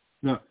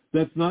 Now,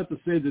 that's not to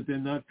say that they're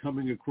not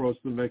coming across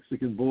the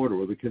Mexican border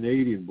or the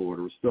Canadian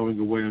border or stowing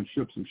away on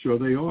ships. I'm sure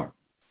they are,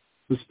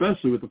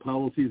 especially with the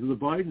policies of the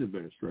Biden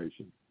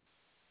administration.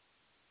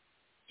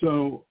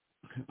 So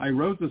I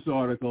wrote this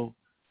article,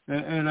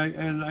 and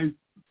I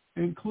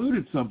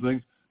included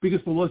something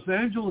because the Los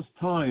Angeles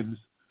Times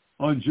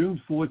on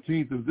June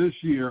 14th of this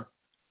year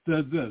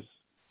said this: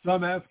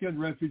 some Afghan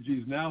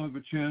refugees now have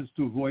a chance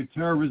to avoid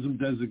terrorism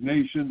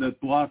designation that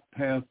blocked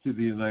path to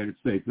the United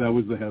States. That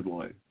was the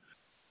headline.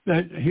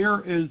 And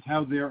here is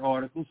how their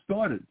article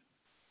started.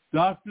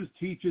 Doctors,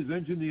 teachers,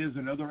 engineers,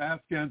 and other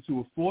Afghans who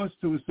were forced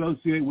to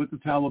associate with the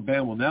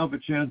Taliban will now have a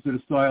chance at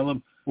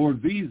asylum or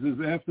visas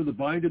after the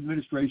Biden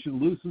administration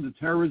loosened the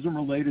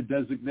terrorism-related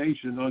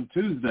designation on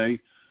Tuesday,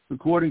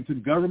 according to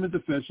government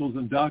officials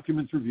and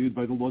documents reviewed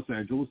by the Los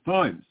Angeles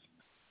Times.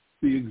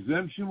 The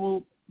exemption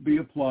will be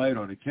applied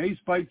on a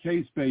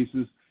case-by-case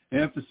basis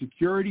after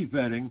security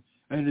vetting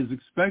and is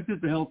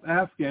expected to help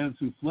Afghans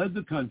who fled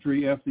the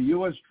country after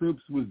U.S.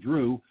 troops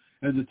withdrew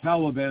and the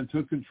Taliban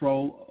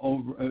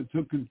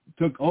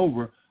took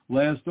over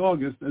last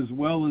August, as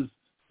well as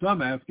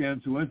some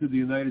Afghans who entered the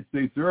United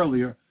States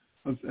earlier,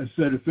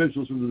 said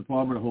officials from the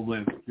Department of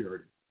Homeland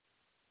Security.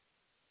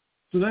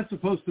 So that's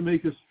supposed to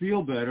make us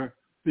feel better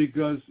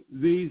because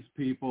these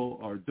people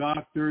are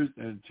doctors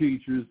and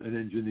teachers and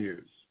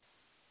engineers.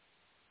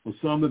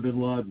 Osama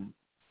bin Laden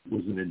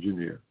was an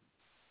engineer.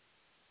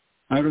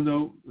 I don't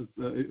know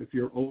if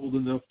you're old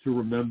enough to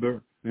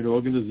remember an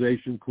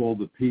organization called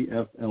the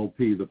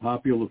PFLP, the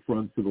Popular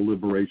Front for the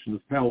Liberation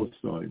of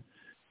Palestine.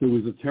 It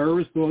was a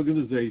terrorist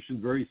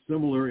organization very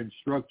similar in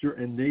structure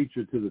and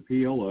nature to the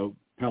PLO,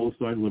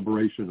 Palestine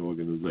Liberation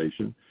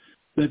Organization.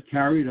 that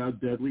carried out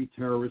deadly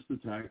terrorist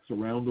attacks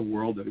around the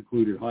world that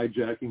included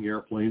hijacking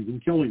airplanes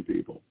and killing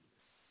people.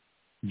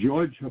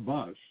 George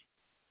Habash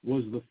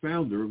was the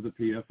founder of the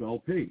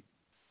PFLP.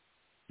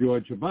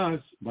 George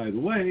Habash, by the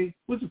way,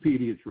 was a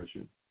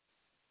pediatrician.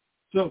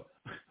 So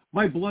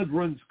my blood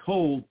runs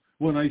cold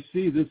when I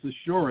see this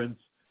assurance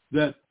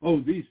that,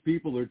 these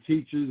people are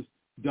teachers,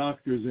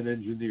 doctors, and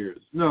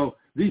engineers. No,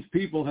 these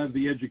people have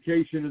the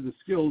education and the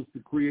skills to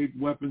create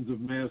weapons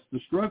of mass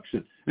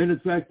destruction. And in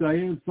fact,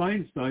 Dianne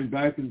Feinstein,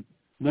 back in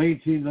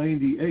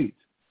 1998,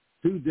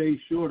 2 days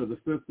short of the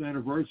 5th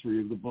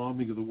anniversary of the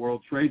bombing of the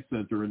World Trade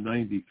Center in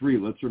 93,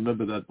 let's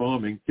remember that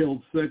bombing,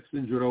 killed 6,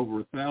 injured over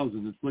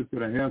 1,000, inflicted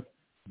 $500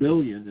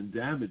 million in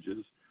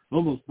damages,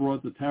 almost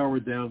brought the tower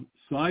down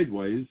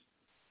sideways.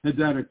 Had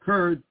that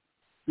occurred,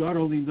 God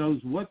only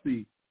knows what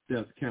the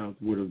death count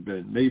would have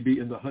been, maybe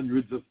in the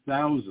hundreds of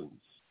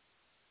thousands.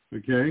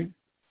 Okay?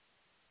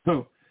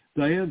 So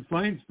Dianne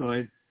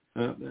Feinstein,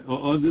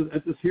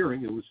 at this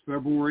hearing, it was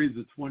February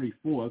the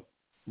 24th,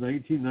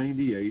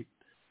 1998,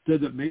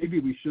 said that maybe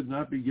we should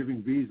not be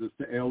giving visas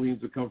to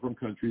aliens that come from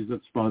countries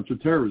that sponsor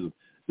terrorism.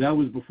 That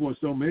was before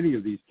so many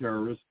of these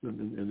terrorists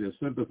and their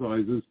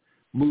sympathizers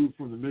moved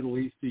from the Middle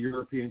East to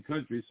European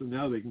countries, so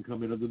now they can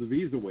come in under the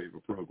visa waiver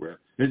program.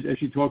 And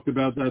she talked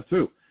about that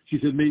too. She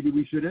said maybe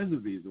we should end the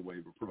visa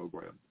waiver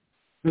program.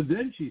 And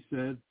then she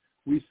said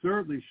we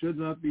certainly should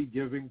not be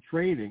giving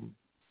training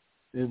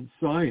in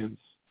science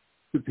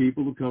to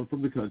people who come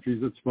from the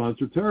countries that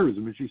sponsor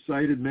terrorism. And she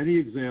cited many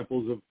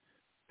examples of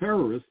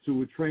terrorists who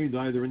were trained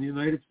either in the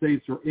United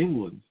States or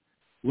England,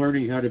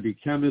 learning how to be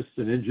chemists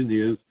and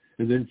engineers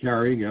and then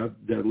carrying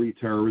out deadly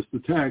terrorist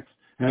attacks,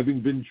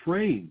 having been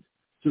trained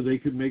so they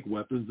could make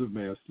weapons of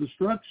mass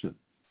destruction.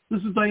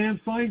 This is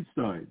Dianne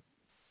Feinstein.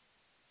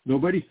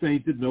 Nobody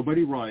fainted,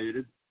 nobody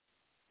rioted,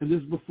 and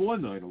this is before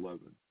 9/11.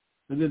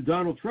 And then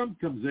Donald Trump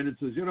comes in and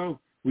says,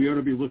 we ought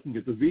to be looking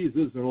at the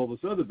visas and all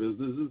this other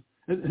businesses,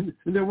 and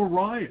there were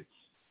riots.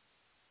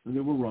 And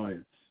there were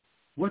riots.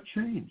 What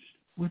changed?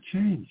 What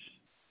changed?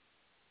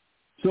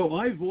 So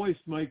I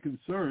voiced my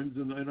concerns,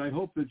 and I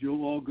hope that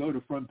you'll all go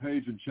to Front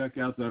Page and check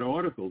out that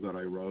article that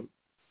I wrote.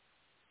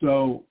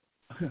 So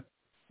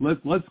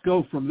let's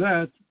go from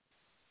that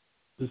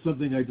to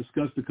something I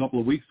discussed a couple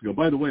of weeks ago.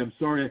 By the way, I'm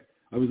sorry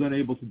I was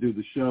unable to do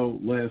the show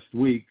last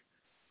week.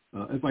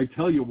 If I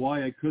tell you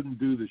why I couldn't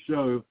do the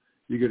show,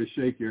 you're going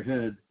to shake your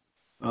head.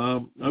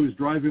 I was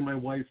driving my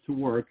wife to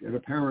work, and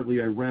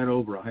apparently I ran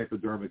over a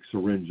hypodermic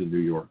syringe in New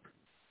York.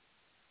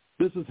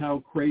 This is how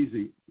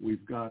crazy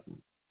we've gotten.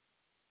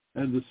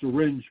 And the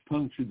syringe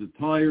punctured the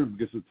tire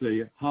because it's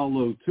a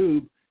hollow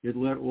tube. It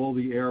let all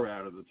the air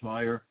out of the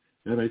tire.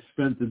 And I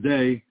spent the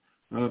day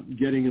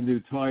getting a new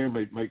tire.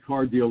 My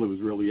car dealer was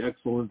really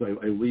excellent.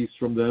 I leased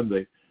from them.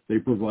 They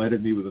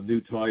provided me with a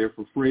new tire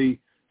for free.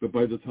 But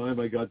by the time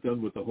I got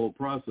done with the whole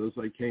process,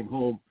 I came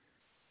home,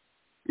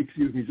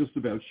 just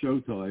about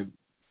showtime.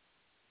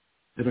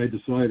 And I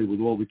decided with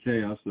all the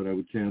chaos that I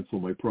would cancel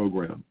my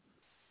program.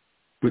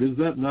 But is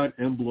that not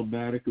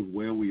emblematic of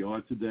where we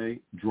are today,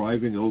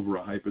 driving over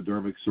a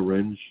hypodermic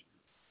syringe?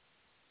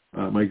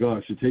 My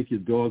gosh, you take your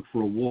dog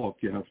for a walk,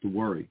 you have to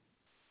worry.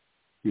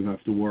 You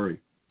have to worry.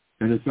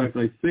 And in fact,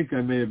 I think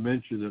I may have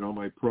mentioned it on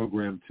my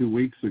program 2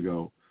 weeks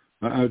ago.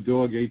 Our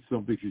dog ate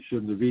something she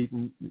shouldn't have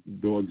eaten.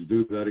 Dogs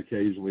do that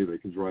occasionally. They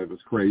can drive us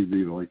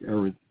crazy. They're like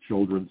errant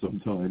children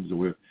sometimes, and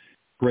we're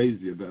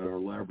crazy about our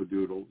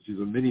Labradoodle. She's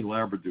a mini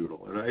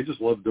Labradoodle, and I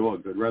just love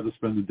dogs. I'd rather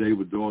spend the day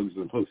with dogs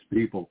than most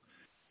people.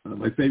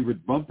 My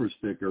favorite bumper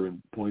sticker,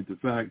 in point of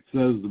fact,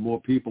 says the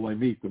more people I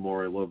meet, the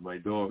more I love my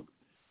dog.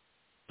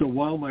 So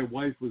while my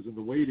wife was in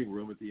the waiting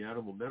room at the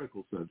Animal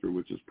Medical Center,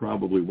 which is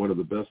probably one of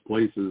the best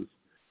places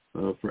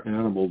for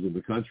animals in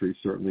the country,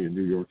 certainly in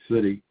New York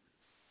City,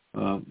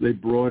 they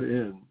brought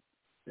in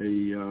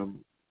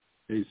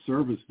a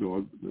service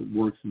dog that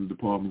works in the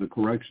Department of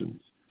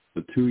Corrections,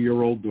 a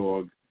 2-year-old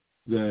dog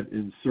that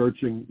in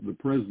searching the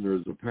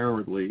prisoners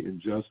apparently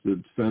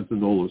ingested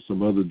fentanyl or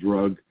some other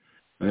drug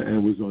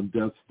and was on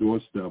death's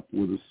doorstep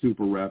with a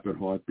super rapid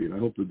heartbeat. I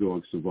hope the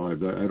dog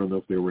survived. I don't know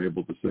if they were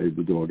able to save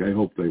the dog. I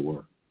hope they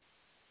were.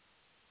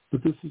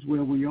 But this is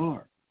where we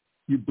are.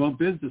 You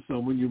bump into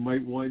someone, you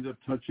might wind up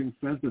touching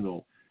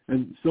fentanyl.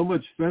 And so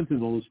much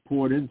fentanyl is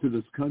poured into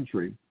this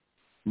country,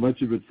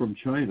 much of it from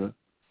China,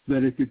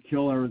 that it could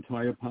kill our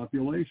entire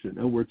population.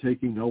 And we're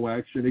taking no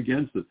action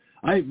against it.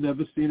 I've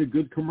never seen a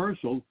good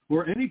commercial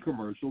or any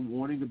commercial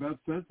warning about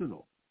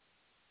fentanyl.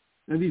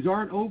 And these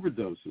aren't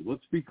overdoses.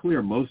 Let's be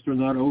clear. Most are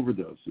not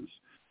overdoses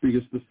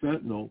because the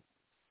fentanyl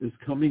is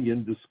coming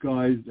in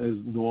disguised as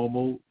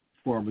normal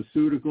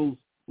pharmaceuticals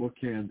or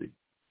candy.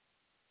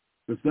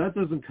 If that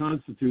doesn't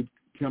constitute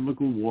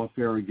chemical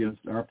warfare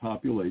against our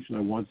population,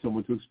 I want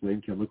someone to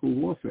explain chemical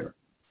warfare.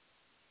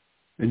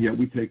 And yet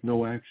we take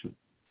no action.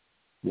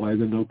 Why are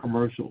there no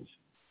commercials?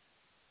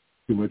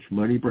 Too much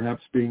money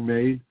perhaps being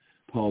made?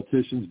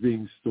 Politicians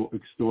being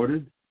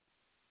extorted?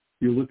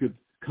 You look at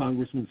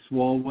Congressman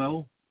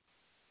Swalwell.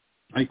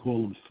 I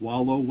call him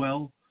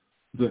Swallowwell.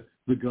 The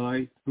The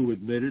guy who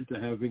admitted to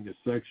having a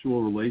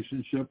sexual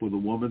relationship with a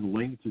woman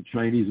linked to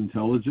Chinese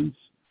intelligence,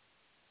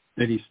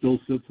 and he still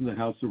sits in the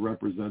House of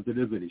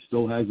Representatives, and he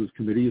still has his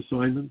committee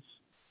assignments.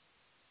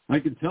 I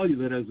can tell you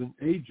that as an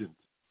agent,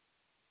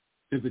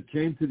 if it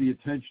came to the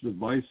attention of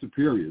my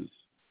superiors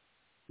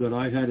that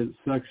I had a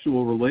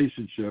sexual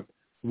relationship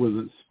with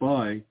a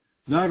spy,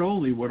 not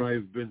only would I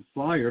have been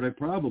fired, I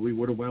probably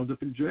would have wound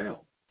up in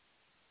jail.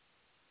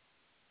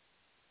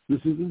 This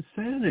is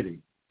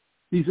insanity.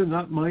 These are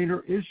not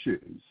minor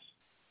issues.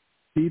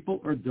 People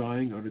are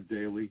dying on a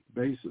daily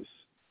basis.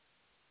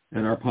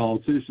 And our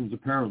politicians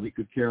apparently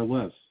could care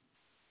less.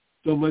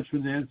 So much for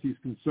Nancy's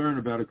concern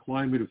about a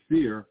climate of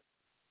fear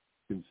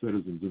in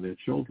citizens and their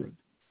children.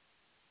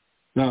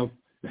 Now, if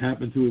it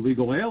happened to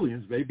illegal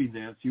aliens, maybe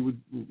Nancy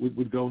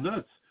would go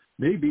nuts.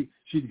 Maybe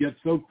she'd get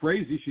so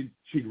crazy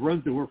she'd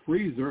run to her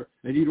freezer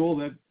and eat all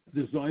that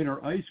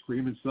designer ice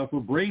cream and suffer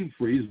brain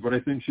freeze, but I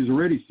think she's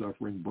already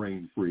suffering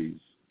brain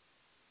freeze.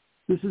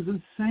 This is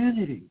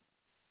insanity.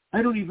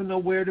 I don't even know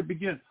where to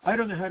begin. I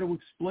don't know how to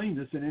explain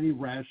this in any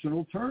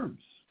rational terms.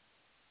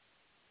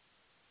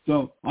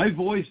 So I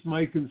voiced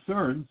my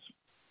concerns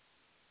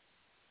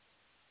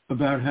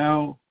about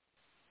how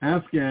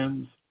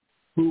Afghans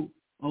who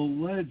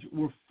allege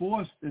were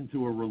forced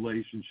into a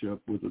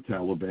relationship with the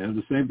Taliban,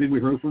 the same thing we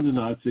heard from the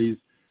Nazis,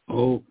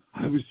 oh,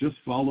 I was just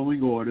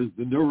following orders.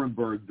 The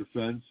Nuremberg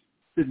defense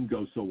didn't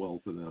go so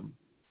well for them.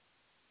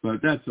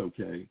 But that's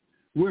okay.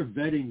 We're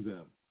vetting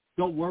them.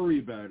 Don't worry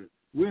about it.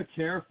 We're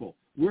careful.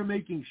 We're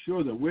making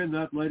sure that we're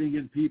not letting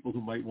in people who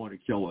might want to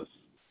kill us.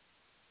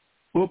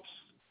 Oops.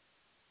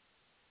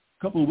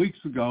 A couple of weeks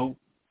ago,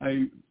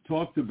 I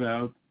talked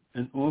about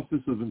an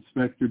Office of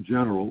Inspector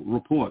General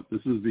report. This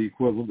is the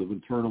equivalent of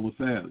Internal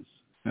Affairs.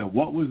 Now,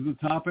 what was the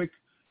topic?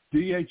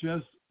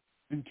 DHS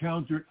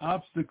encountered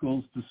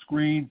obstacles to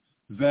screen,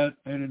 vet,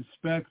 and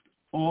inspect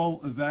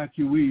all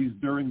evacuees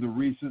during the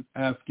recent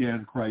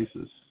Afghan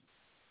crisis.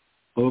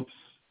 Oops.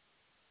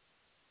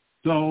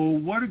 So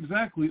what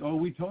exactly are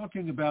we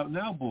talking about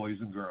now, boys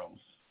and girls?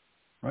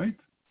 Right?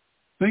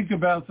 Think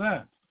about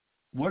that.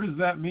 What does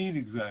that mean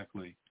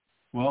exactly?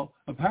 Well,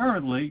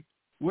 apparently,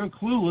 we're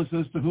clueless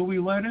as to who we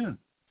let in.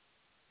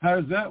 How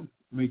does that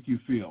make you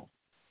feel?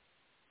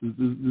 Does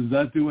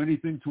that do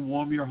anything to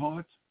warm your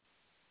heart?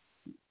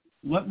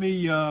 Let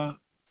me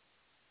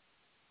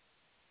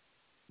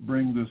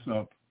bring this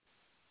up.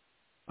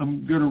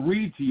 I'm going to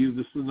read to you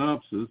the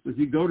synopsis. If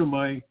you go to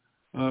my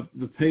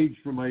the page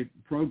for my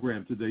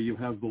program today, you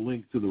have the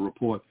link to the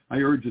report. I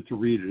urge you to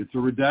read it. It's a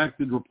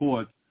redacted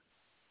report,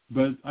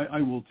 but I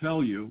will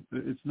tell you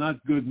it's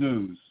not good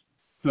news.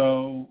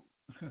 So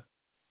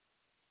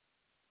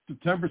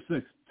September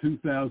 6th,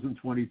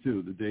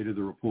 2022, the date of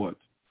the report.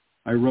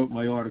 I wrote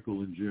my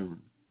article in June.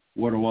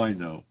 What do I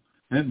know?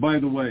 And by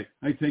the way,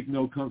 I take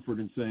no comfort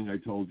in saying I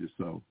told you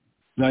so.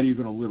 Not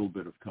even a little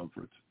bit of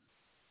comfort.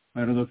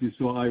 I don't know if you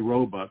saw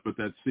iRobot, but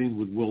that scene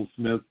with Will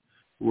Smith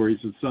where he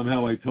said,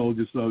 somehow I told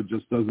you so,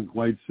 just doesn't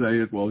quite say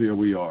it. Well, here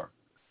we are.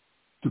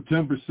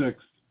 September 6th,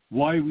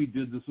 why we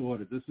did this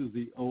audit. This is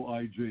the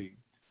OIG.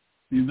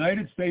 The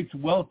United States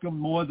welcomed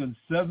more than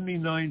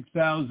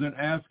 79,000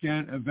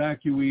 Afghan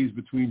evacuees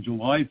between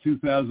July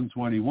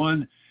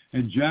 2021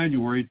 and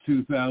January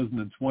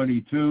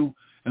 2022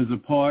 as a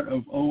part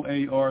of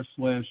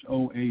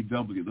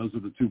OAR/OAW. Those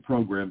are the two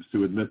programs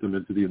to admit them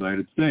into the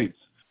United States.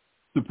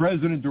 The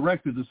President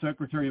directed the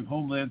Secretary of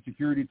Homeland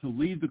Security to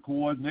lead the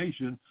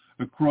coordination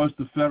across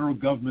the federal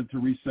government to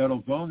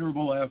resettle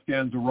vulnerable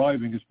Afghans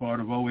arriving as part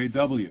of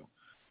OAW.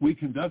 We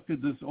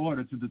conducted this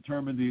audit to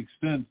determine the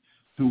extent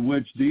to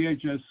which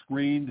DHS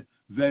screened,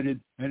 vetted,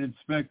 and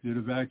inspected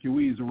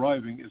evacuees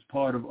arriving as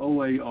part of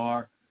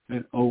OAR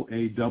and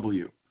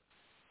OAW.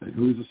 And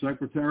who's the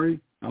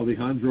secretary?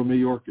 Alejandro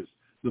Mayorkas,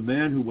 the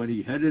man who, when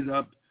he headed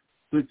up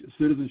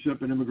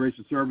Citizenship and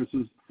Immigration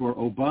Services for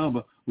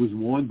Obama, was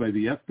warned by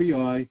the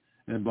FBI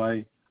and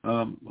by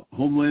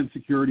Homeland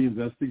Security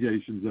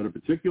investigations that a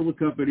particular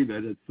company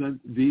that had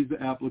sent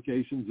visa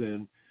applications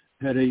in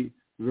had a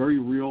very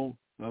real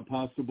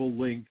possible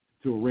link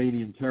to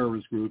Iranian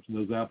terrorist groups, and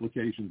those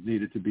applications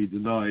needed to be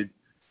denied.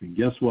 And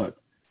guess what?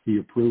 He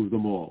approved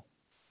them all.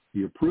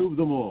 He approved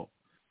them all.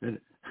 And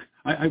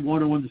I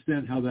want to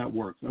understand how that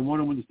works. I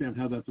want to understand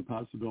how that's a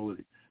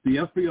possibility. The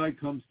FBI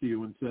comes to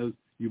you and says,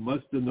 you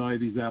must deny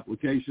these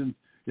applications.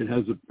 It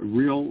has a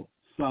real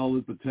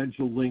solid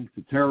potential link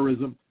to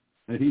terrorism.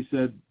 And he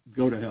said,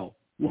 go to hell.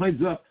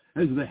 Winds up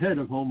as the head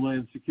of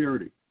Homeland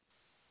Security.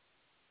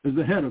 As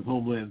the head of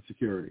Homeland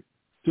Security.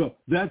 So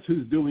that's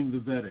who's doing the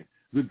vetting.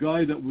 The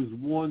guy that was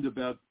warned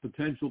about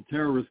potential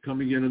terrorists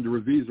coming in under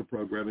a visa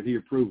program, and he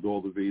approved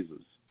all the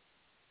visas.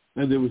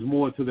 And there was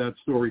more to that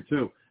story,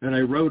 too. And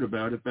I wrote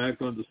about it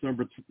back on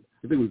December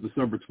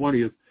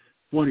 20th,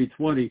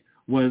 2020,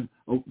 when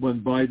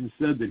Biden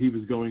said that he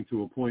was going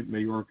to appoint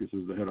Mayorkas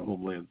as the head of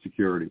Homeland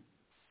Security.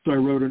 So I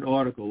wrote an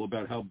article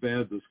about how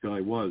bad this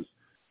guy was.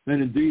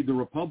 And indeed, the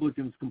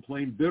Republicans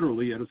complained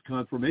bitterly at his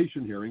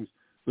confirmation hearings,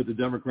 but the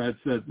Democrats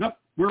said, nope,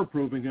 we're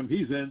approving him.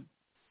 He's in.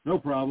 No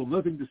problem.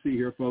 Nothing to see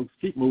here, folks.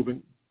 Keep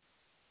moving.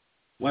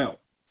 Wow.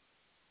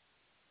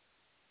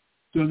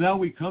 So now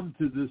we come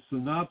to the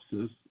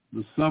synopsis,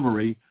 the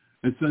summary.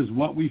 It says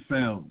what we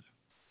found.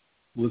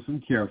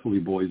 Listen carefully,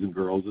 boys and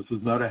girls. This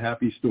is not a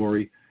happy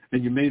story,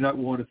 and you may not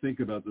want to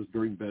think about this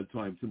during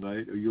bedtime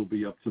tonight, or you'll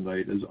be up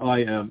tonight, as I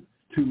am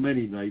too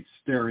many nights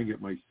staring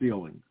at my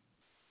ceiling.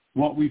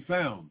 What we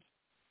found.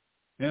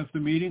 After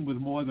meeting with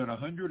more than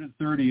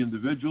 130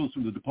 individuals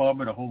from the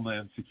Department of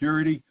Homeland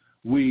Security,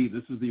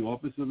 this is the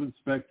Office of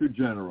Inspector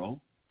General,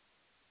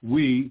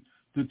 we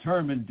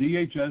determined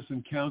DHS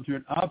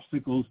encountered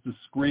obstacles to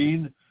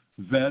screen,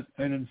 vet,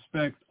 and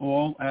inspect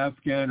all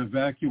Afghan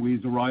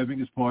evacuees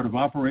arriving as part of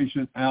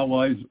Operation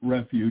Allies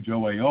Refuge,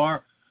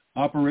 OAR,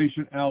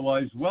 Operation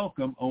Allies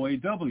Welcome,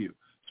 OAW.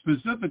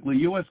 Specifically,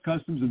 U.S.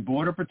 Customs and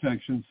Border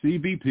Protection,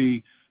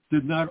 CBP,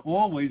 did not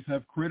always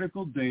have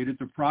critical data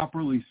to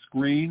properly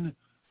screen,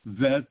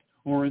 vet,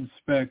 or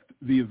inspect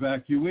the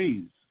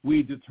evacuees.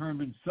 We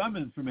determined some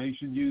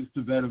information used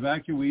to vet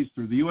evacuees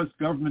through the U.S.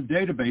 government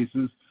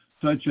databases,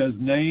 such as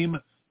name,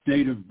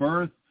 date of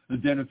birth,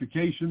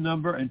 identification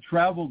number, and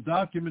travel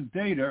document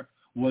data,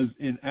 was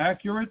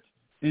inaccurate,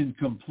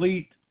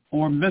 incomplete,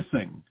 or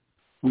missing.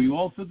 We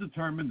also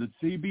determined that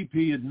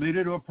CBP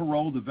admitted or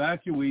paroled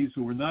evacuees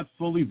who were not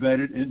fully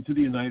vetted into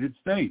the United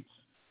States.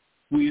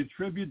 We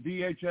attribute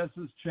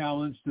DHS's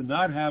challenge to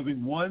not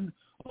having, one,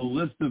 a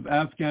list of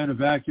Afghan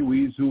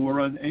evacuees who were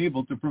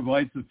unable to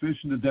provide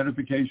sufficient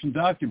identification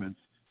documents.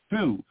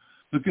 Two,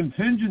 the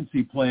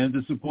contingency plan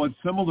to support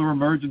similar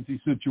emergency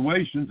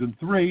situations. And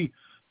three,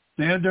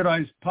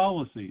 standardized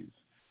policies.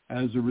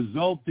 As a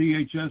result,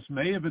 DHS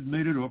may have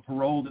admitted or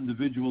paroled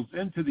individuals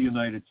into the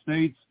United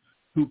States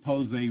who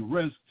pose a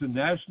risk to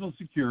national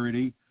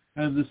security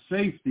and the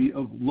safety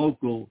of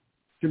local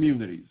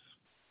communities.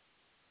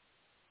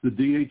 The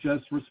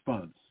DHS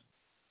response.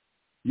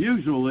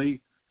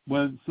 Usually,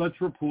 when such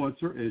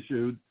reports are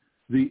issued,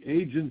 the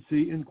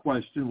agency in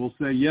question will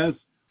say, yes,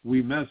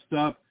 we messed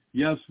up.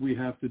 Yes, we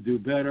have to do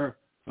better.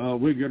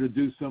 We're going to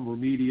do some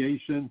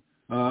remediation,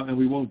 and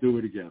we won't do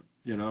it again.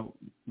 You know,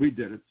 we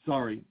did it.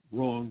 Sorry,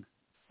 wrong.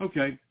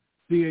 Okay,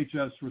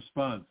 DHS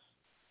response.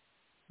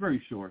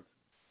 Very short.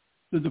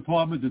 The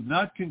department did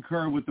not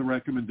concur with the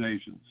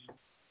recommendations.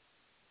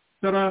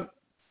 Ta-da!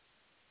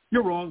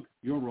 You're wrong.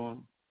 You're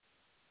wrong.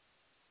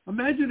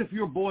 Imagine if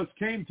your boss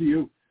came to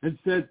you and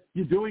said,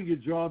 you're doing your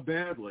job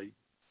badly,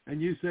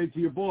 and you say to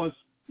your boss,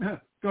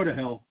 go to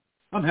hell.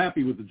 I'm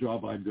happy with the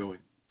job I'm doing.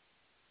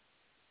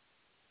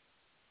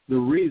 The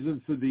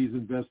reason for these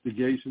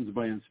investigations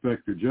by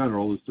Inspector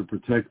General is to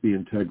protect the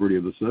integrity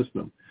of the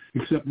system.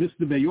 Except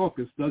Mr.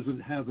 Mayorkas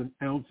doesn't have an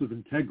ounce of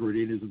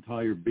integrity in his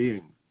entire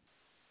being.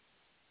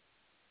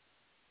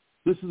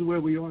 This is where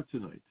we are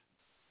tonight.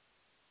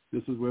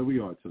 This is where we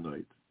are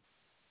tonight.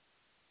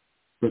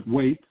 But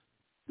wait,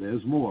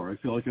 there's more. I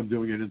feel like I'm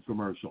doing an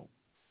infomercial.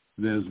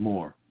 There's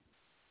more.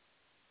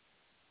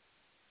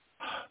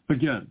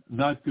 Again,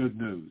 not good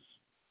news.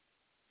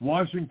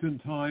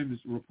 Washington Times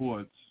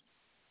reports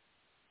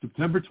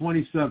September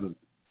 27th,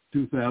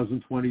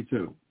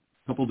 2022,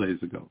 a couple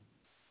days ago.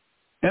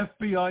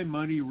 FBI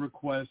money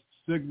request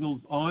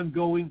signals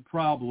ongoing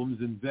problems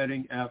in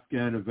vetting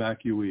Afghan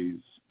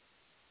evacuees.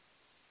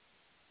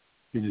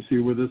 Can you see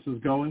where this is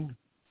going?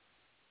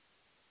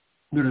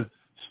 I'm going to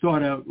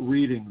start out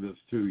reading this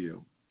to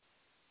you.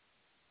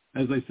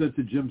 As I said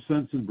to Jim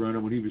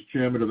Sensenbrenner when he was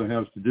chairman of the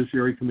House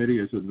Judiciary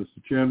Committee, I said,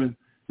 Mr. Chairman,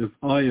 if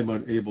I am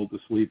unable to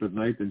sleep at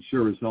night, then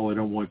sure as hell I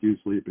don't want you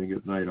sleeping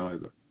at night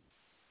either.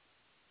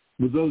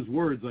 With those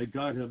words, I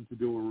got him to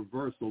do a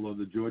reversal of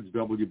the George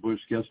W. Bush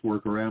guest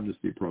worker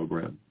amnesty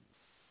program.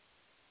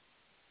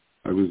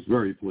 I was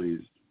very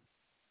pleased.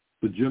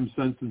 But Jim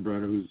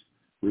Sensenbrenner, who's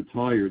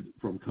retired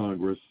from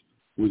Congress,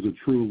 was a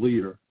true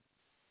leader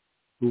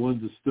who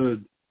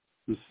understood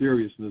the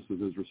seriousness of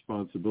his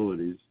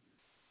responsibilities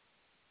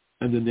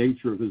and the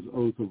nature of his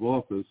oath of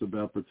office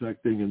about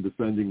protecting and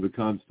defending the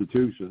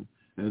Constitution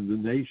and the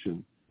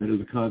nation, and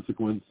as a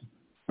consequence,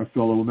 our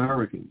fellow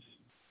Americans.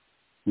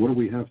 What do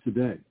we have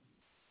today?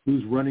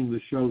 Who's running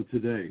the show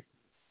today?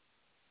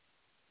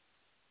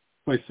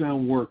 If I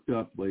sound worked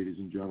up, ladies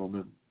and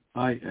gentlemen,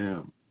 I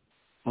am,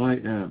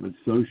 and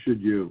so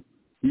should you.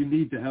 You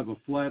need to have a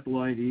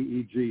flatline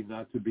EEG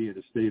not to be in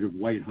a state of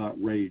white-hot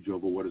rage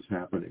over what is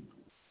happening.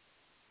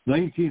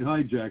 19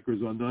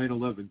 hijackers on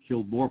 9/11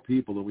 killed more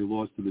people than we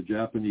lost to the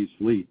Japanese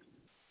fleet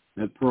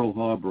at Pearl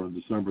Harbor on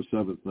December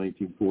 7th,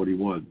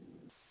 1941.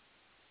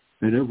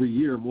 And every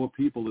year, more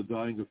people are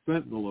dying of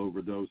fentanyl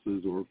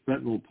overdoses or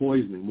fentanyl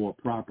poisoning, more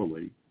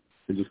properly.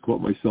 I just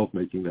caught myself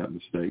making that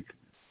mistake.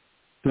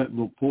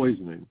 Fentanyl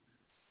poisoning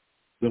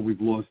than we've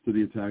lost to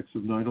the attacks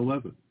of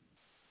 9/11.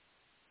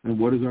 And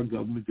what is our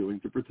government doing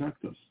to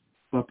protect us?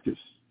 Bupkis.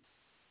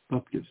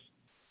 Bupkis.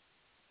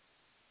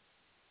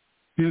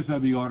 Here's how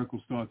the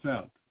article starts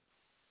out.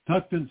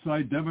 Tucked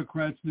inside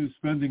Democrats' new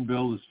spending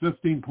bill is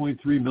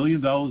 $15.3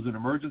 million in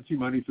emergency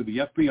money for the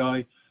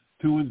FBI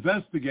to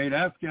investigate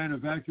Afghan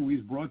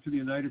evacuees brought to the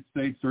United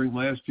States during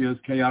last year's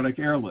chaotic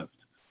airlift.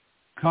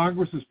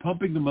 Congress is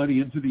pumping the money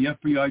into the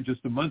FBI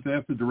just a month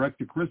after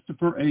Director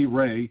Christopher A.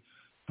 Wray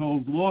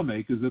told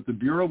lawmakers that the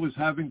Bureau was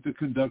having to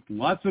conduct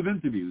lots of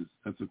interviews,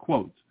 that's a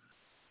quote,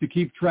 to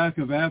keep track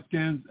of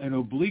Afghans, and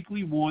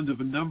obliquely warned of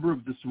a number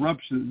of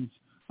disruptions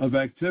of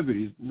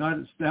activities, not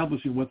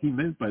establishing what he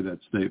meant by that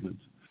statement.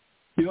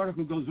 The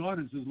article goes on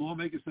and says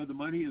lawmakers said the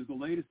money is the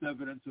latest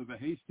evidence of a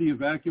hasty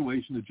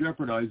evacuation that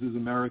jeopardizes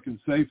American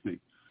safety.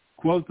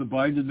 Quote, the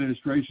Biden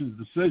administration's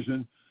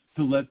decision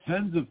to let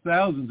tens of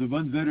thousands of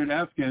unvetted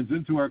Afghans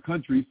into our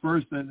country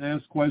first and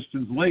ask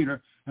questions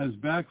later has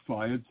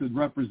backfired, said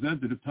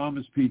Representative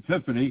Thomas P.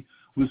 Tiffany,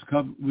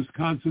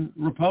 Wisconsin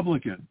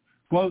Republican.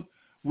 Quote,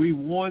 we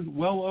warned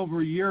well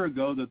over a year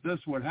ago that this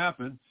would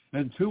happen,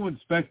 and 2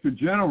 Inspector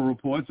General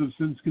reports have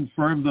since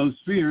confirmed those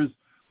fears,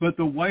 but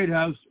the White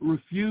House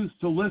refused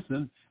to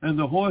listen, and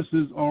the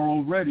horses are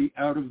already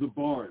out of the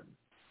barn.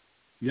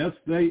 Yes,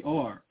 they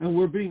are. And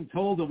we're being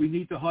told that we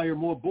need to hire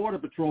more Border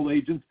Patrol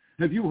agents.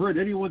 Have you heard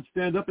anyone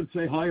stand up and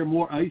say hire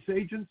more ICE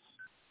agents?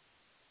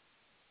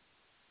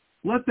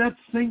 Let that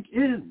sink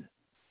in.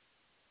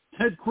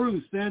 Ted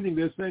Cruz standing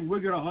there saying we're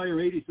going to hire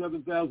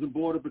 87,000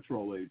 Border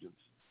Patrol agents.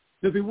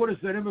 If he would have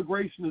said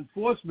immigration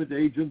enforcement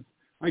agents,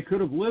 I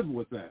could have lived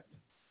with that.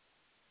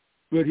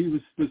 But he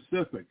was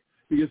specific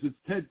because it's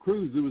Ted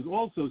Cruz who has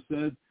also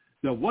said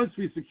that once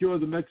we secure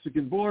the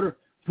Mexican border,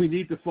 we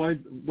need to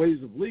find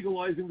ways of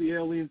legalizing the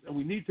aliens, and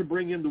we need to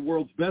bring in the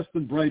world's best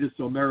and brightest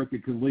so America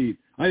can lead.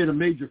 I had a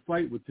major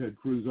fight with Ted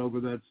Cruz over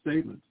that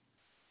statement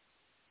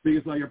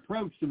because I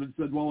approached him and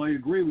said, well, I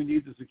agree we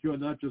need to secure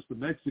not just the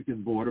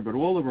Mexican border, but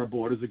all of our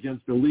borders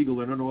against illegal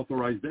and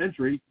unauthorized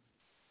entry.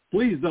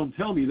 Please don't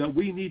tell me that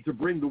we need to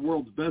bring the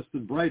world's best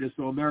and brightest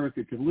so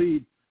America can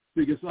lead,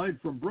 because I'm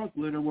from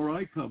Brooklyn, and where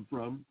I come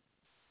from,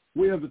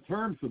 we have a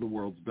term for the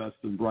world's best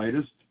and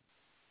brightest.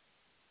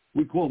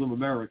 We call them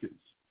Americans.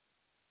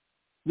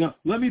 Now,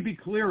 let me be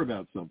clear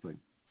about something.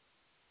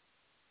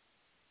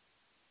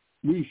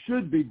 We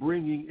should be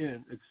bringing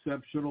in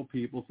exceptional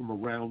people from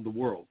around the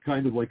world,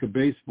 kind of like a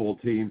baseball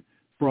team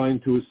trying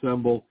to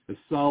assemble a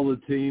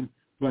solid team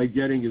by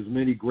getting as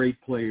many great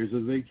players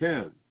as they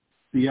can.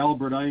 The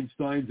Albert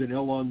Einsteins and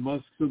Elon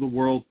Musks of the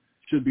world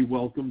should be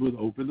welcomed with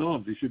open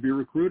arms. They should be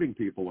recruiting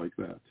people like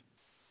that.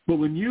 But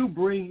when you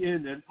bring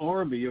in an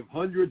army of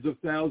hundreds of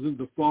thousands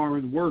of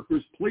foreign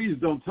workers, please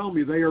don't tell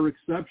me they are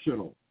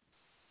exceptional.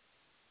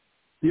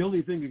 The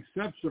only thing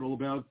exceptional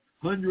about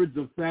hundreds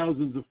of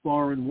thousands of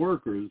foreign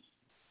workers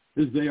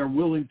is they are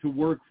willing to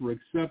work for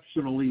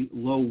exceptionally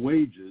low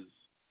wages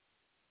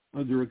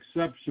under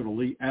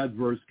exceptionally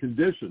adverse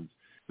conditions.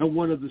 And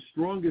one of the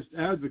strongest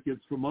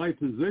advocates for my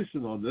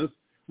position on this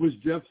was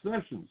Jeff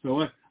Sessions.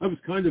 So I was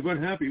kind of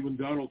unhappy when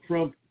Donald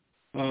Trump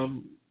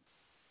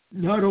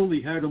not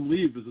only had him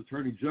leave as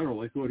Attorney General,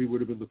 I thought he would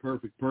have been the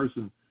perfect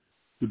person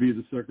to be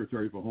the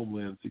Secretary for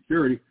Homeland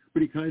Security,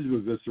 but he kind of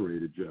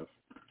eviscerated Jeff.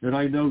 And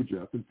I know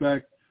Jeff. In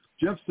fact,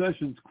 Jeff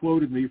Sessions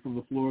quoted me from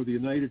the floor of the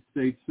United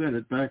States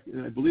Senate back,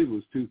 I believe it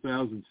was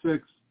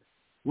 2006,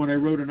 when I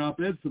wrote an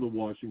op-ed for the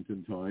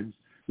Washington Times,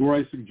 where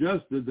I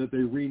suggested that they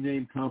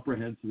rename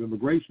comprehensive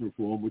immigration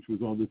reform, which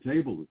was on the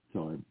table at the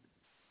time.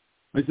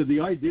 I said, the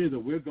idea that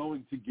we're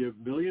going to give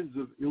millions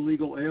of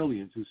illegal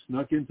aliens who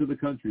snuck into the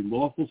country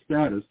lawful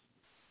status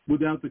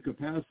without the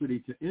capacity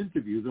to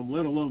interview them,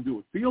 let alone do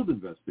a field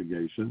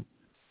investigation,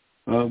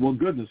 well,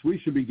 goodness, we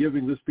should be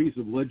giving this piece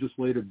of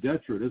legislative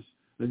detritus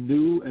a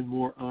new and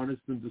more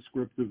honest and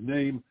descriptive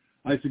name.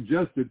 I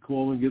suggested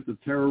calling it the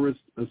Terrorist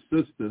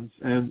Assistance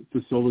and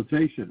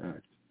Facilitation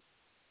Act.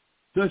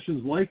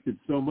 Sessions liked it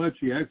so much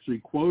he actually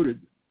quoted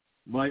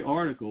my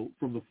article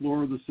from the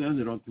floor of the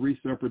Senate on 3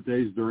 separate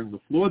days during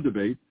the floor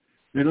debate,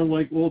 and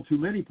unlike all too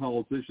many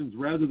politicians,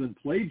 rather than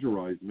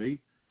plagiarize me,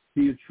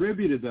 he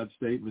attributed that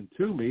statement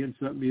to me and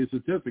sent me a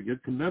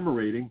certificate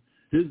commemorating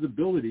his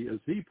ability, as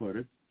he put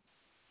it,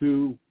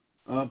 to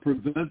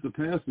prevent the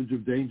passage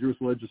of dangerous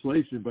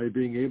legislation by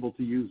being able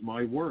to use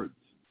my words.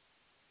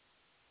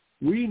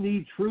 We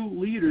need true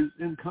leaders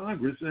in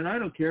Congress, and I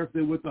don't care if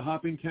they're with the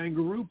Hopping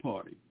Kangaroo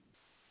Party.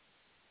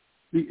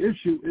 The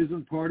issue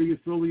isn't party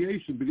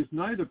affiliation, because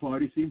neither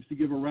party seems to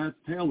give a rat's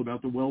tail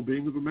about the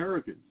well-being of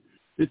Americans.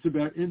 It's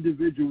about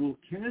individual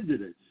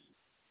candidates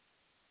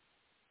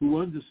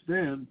who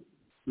understand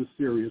the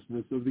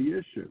seriousness of the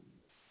issue.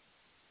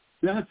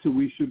 That's who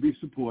we should be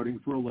supporting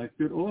for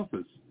elected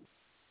office.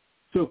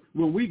 So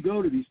when we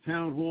go to these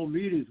town hall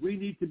meetings, we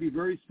need to be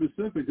very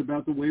specific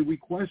about the way we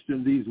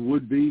question these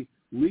would-be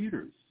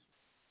leaders.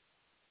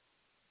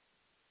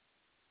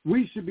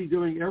 We should be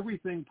doing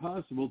everything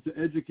possible to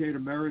educate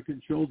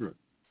American children.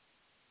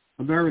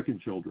 American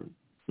children.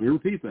 Let me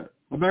repeat that.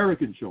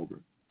 American children.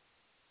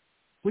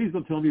 Please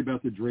don't tell me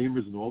about the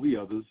Dreamers and all the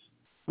others.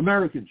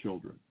 American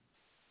children.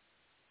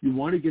 You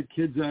want to get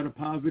kids out of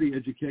poverty,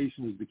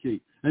 education is the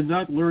key. And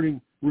not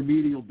learning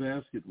remedial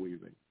basket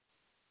weaving.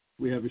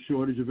 We have a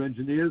shortage of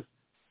engineers,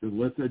 then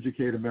let's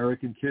educate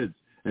American kids.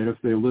 And if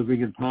they're living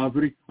in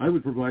poverty, I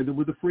would provide them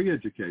with a free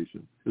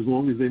education, as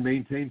long as they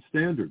maintain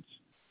standards.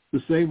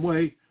 The same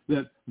way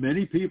that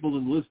many people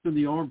enlist in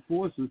the armed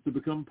forces to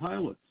become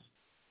pilots.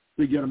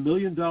 They get $1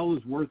 million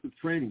worth of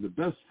training, the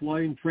best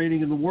flying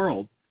training in the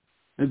world,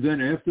 And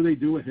then after they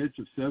do a hitch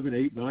of 7,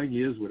 8, 9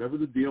 years, whatever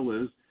the deal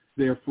is,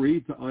 they're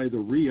free to either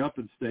re-up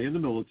and stay in the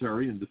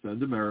military and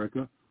defend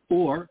America,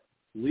 or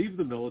leave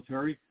the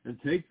military and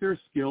take their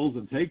skills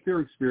and take their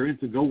experience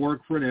and go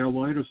work for an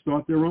airline or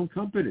start their own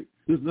company.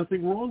 There's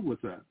nothing wrong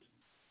with that.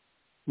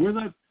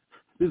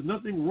 There's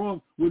nothing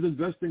wrong with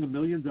investing $1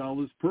 million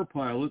per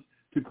pilot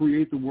to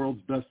create the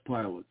world's best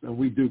pilots, and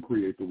we do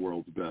create the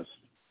world's best.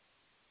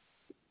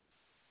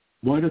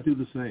 Why not do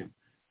the same?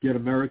 Get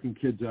American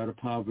kids out of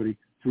poverty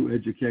through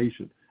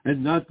education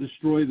and not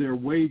destroy their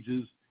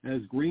wages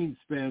as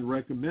Greenspan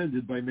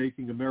recommended by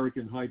making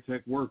American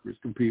high-tech workers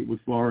compete with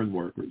foreign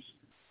workers.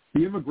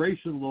 The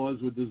immigration laws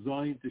were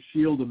designed to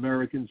shield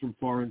Americans from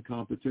foreign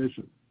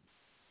competition.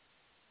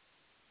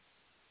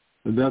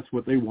 And that's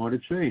what they want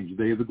to change.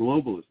 They are the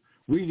globalists.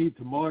 We need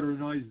to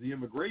modernize the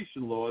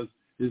immigration laws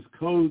is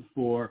code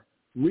for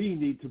we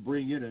need to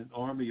bring in an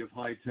army of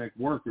high-tech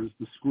workers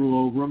to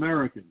screw over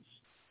Americans.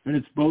 And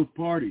it's both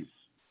parties.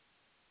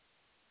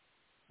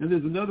 And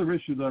there's another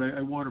issue that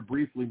I want to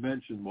briefly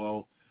mention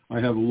while I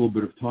have a little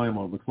bit of time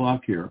on the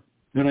clock here.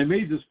 And I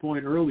made this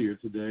point earlier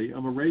today.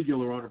 I'm a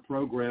regular on a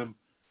program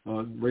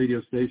on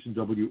radio station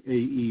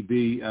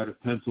WAEB out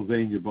of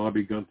Pennsylvania,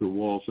 Bobby Gunther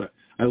Walsh.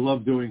 I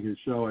love doing his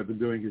show. I've been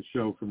doing his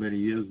show for many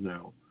years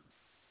now.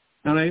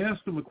 And I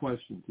asked him a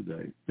question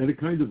today, and it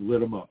kind of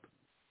lit him up.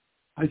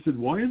 I said,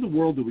 why in the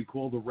world do we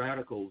call the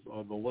radicals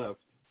on the left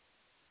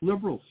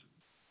liberals?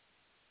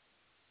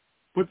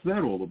 What's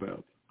that all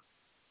about?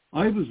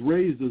 I was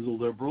raised as a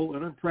liberal,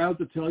 and I'm proud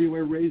to tell you I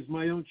raised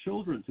my own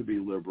children to be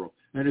liberal.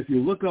 And if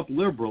you look up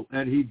liberal,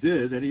 and he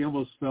did, and he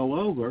almost fell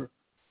over,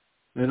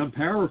 and I'm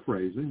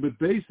paraphrasing, but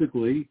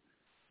basically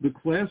the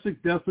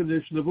classic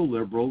definition of a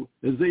liberal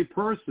is a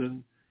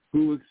person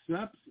who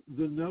accepts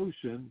the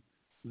notion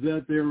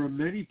that there are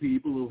many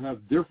people who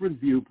have different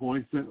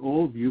viewpoints and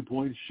all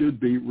viewpoints should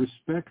be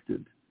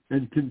respected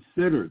and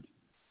considered.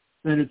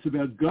 And it's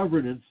about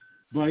governance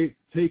by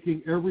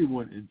taking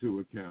everyone into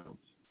account.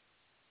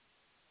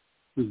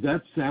 Does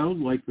that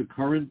sound like the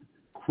current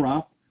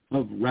crop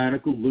of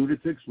radical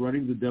lunatics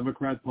running the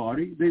Democrat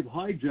Party? They've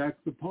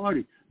hijacked the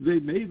party.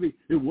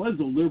 It was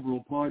a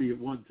liberal party at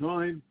one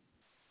time.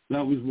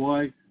 That was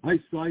why I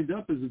signed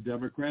up as a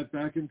Democrat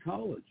back in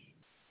college.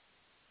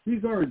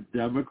 These aren't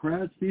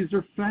Democrats. These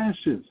are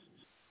fascists.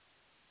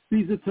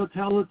 These are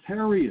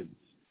totalitarians.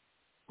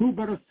 Who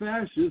but a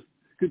fascist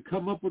could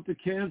come up with the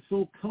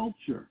cancel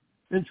culture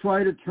and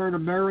try to turn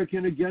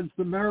American against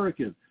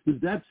American? Does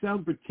that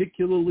sound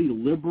particularly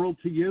liberal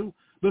to you?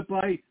 But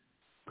by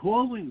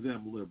calling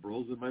them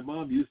liberals, and my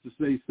mom used to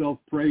say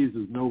self-praise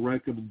is no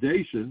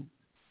recommendation,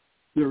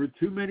 there are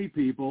too many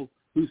people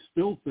who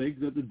still think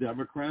that the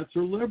Democrats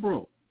are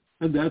liberal.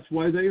 And that's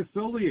why they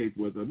affiliate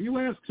with them. You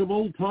ask some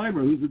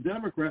old-timer who's a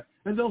Democrat,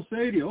 and they'll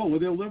say to you, oh, well,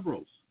 they're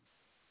liberals.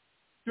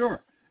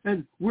 Sure.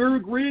 And we're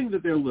agreeing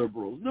that they're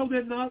liberals. No,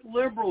 they're not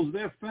liberals.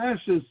 They're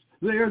fascists.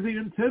 They are the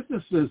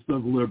antithesis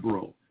of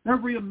liberal.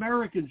 Every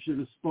American should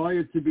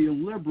aspire to be a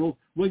liberal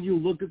when you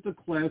look at the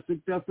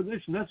classic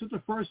definition. That's what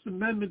the First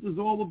Amendment is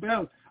all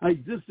about. I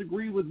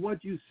disagree with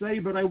what you say,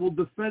 but I will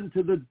defend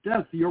to the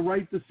death your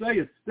right to say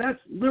it. That's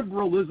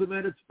liberalism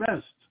at its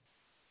best.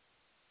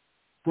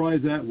 Try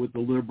that with the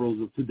liberals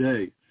of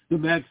today. The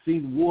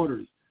Maxine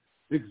Waters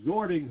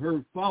exhorting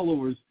her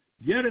followers,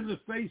 get in the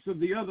face of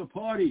the other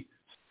party,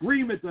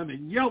 scream at them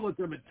and yell at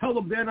them and tell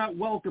them they're not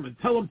welcome and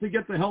tell them to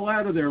get the hell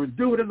out of there and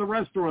do it in the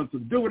restaurants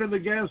and do it in the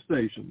gas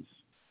stations.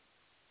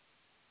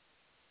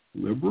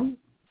 Liberal?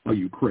 Are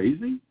you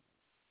crazy?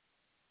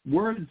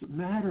 Words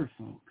matter,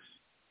 folks.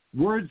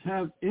 Words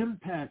have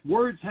impact.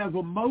 Words have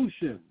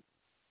emotion.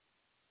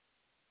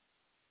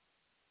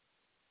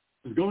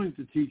 I was going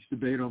to teach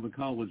debate on the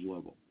college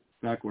level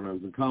back when I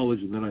was in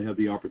college, and then I had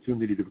the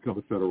opportunity to become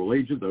a federal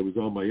agent. I was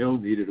on my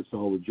own, needed a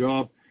solid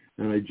job,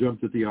 and I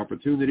jumped at the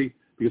opportunity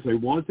because I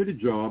wanted a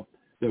job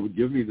that would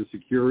give me the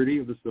security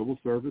of the civil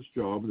service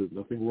job. There's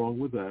nothing wrong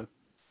with that.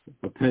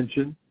 A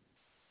pension.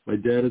 My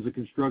dad, as a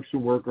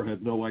construction worker,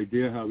 had no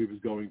idea how he was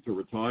going to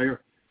retire.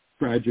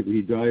 Tragically,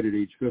 he died at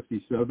age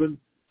 57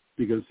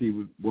 because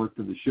he worked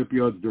in the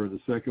shipyards during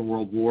the Second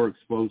World War,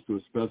 exposed to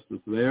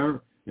asbestos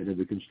there and in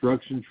the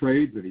construction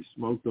trades, and he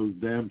smoked those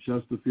damn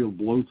Chesterfield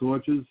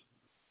blowtorches.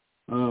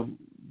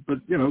 But,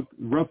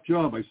 rough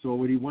job. I saw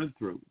what he went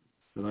through.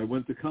 And I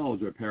went to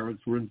college. Our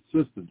parents were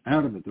insistent,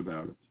 adamant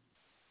about it.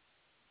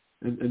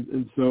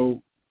 And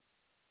so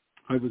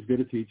I was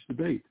going to teach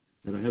debate.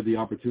 And I had the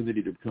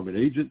opportunity to become an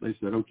agent. I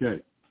said, okay,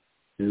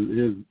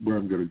 here's where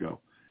I'm going to go.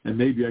 And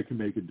maybe I can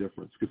make a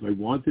difference because I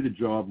wanted a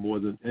job more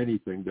than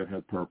anything that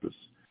had purpose.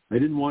 I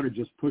didn't want to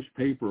just push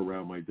paper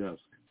around my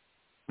desk.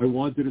 I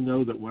wanted to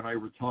know that when I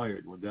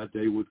retired, when that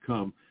day would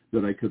come,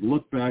 that I could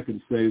look back and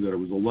say that it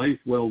was a life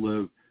well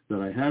lived, that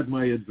I had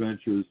my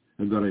adventures,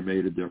 and that I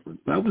made a difference.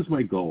 That was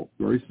my goal.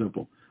 Very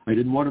simple. I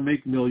didn't want to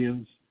make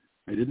millions.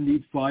 I didn't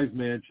need 5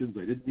 mansions.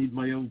 I didn't need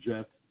my own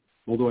jet.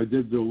 Although I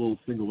did do a little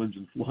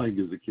single-engine flying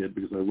as a kid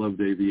because I loved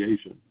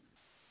aviation.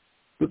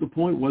 But the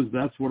point was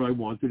that's what I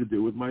wanted to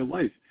do with my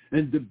life.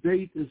 And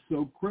debate is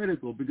so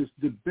critical because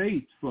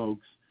debate,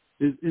 folks,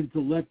 is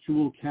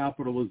intellectual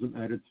capitalism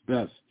at its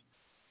best.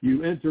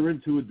 You enter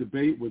into a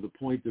debate with a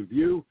point of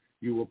view,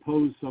 you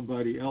oppose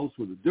somebody else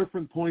with a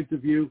different point of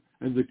view,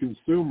 and the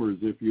consumers,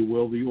 if you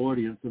will, the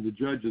audience and the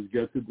judges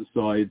get to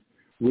decide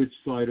which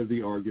side of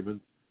the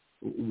argument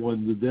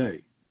won the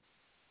day.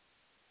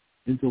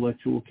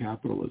 Intellectual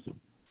capitalism.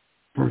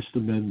 First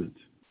Amendment.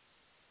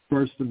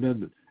 First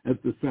Amendment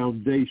at the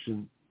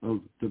foundation of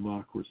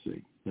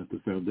democracy. At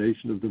the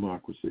foundation of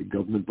democracy,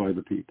 government by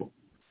the people.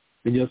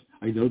 And yes,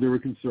 I know there are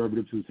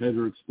conservatives whose heads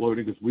are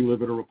exploding because we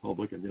live in a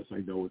republic, and yes, I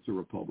know it's a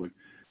republic,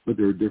 but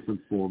there are different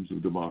forms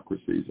of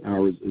democracies.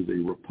 Ours is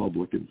a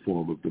Republican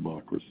form of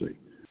democracy.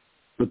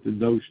 But the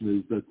notion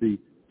is that the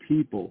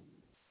people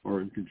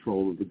are in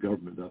control of the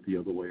government, not the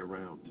other way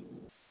around.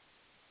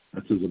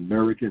 That's as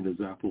American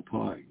as apple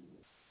pie.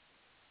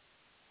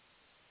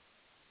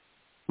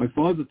 My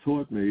father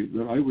taught me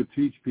that I would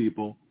teach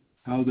people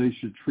how they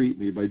should treat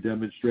me by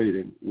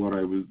demonstrating what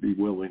I would be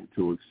willing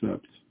to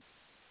accept.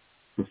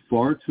 For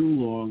far too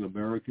long,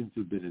 Americans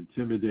have been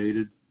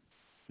intimidated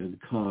and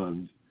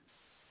conned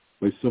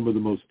by some of the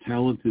most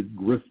talented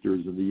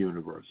grifters in the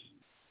universe,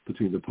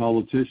 between the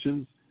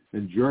politicians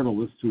and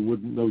journalists who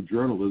wouldn't know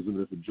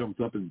journalism if it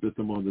jumped up and bit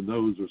them on the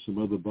nose or some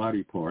other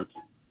body parts.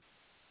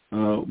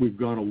 We've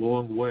gone a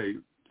long way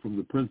from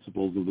the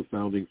principles of the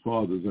Founding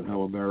Fathers and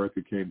how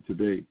America came to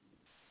be.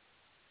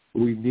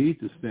 We need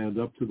to stand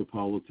up to the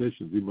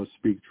politicians. We must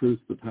speak truth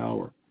to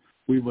power.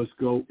 We must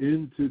go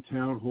into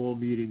town hall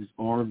meetings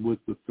armed with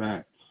the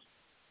facts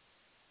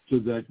so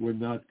that we're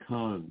not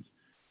conned.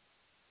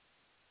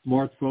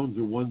 Smartphones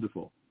are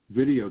wonderful.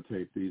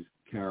 Videotape these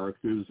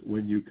characters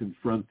when you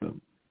confront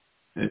them.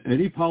 And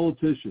any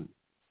politician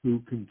who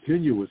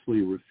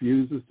continuously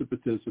refuses to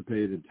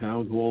participate in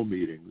town hall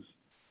meetings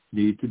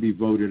need to be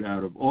voted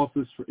out of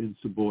office for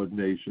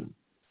insubordination.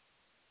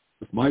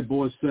 If my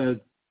boss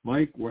said,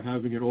 Mike, we're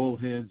having an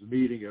all-hands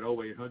meeting at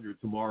 0800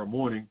 tomorrow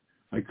morning,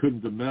 I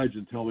couldn't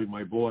imagine telling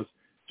my boss,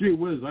 gee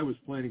whiz, I was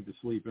planning to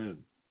sleep in.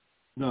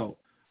 No,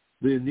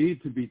 there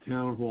need to be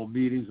town hall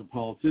meetings, and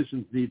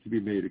politicians need to be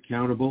made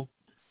accountable.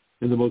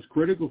 And the most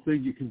critical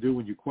thing you can do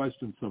when you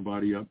question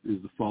somebody up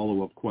is the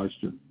follow-up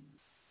question.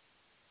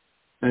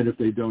 And if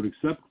they don't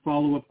accept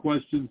follow-up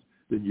questions,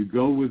 then you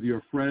go with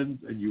your friends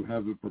and you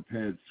have a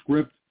prepared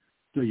script.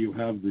 So you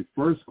have the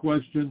first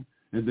question,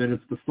 and then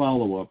it's the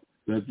follow-up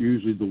that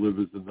usually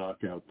delivers the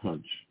knockout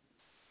punch.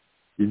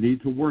 You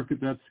need to work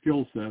at that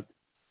skill set.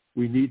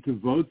 We need to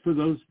vote for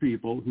those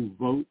people who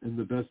vote in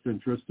the best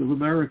interest of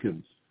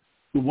Americans.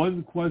 The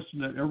one question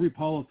that every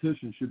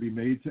politician should be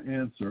made to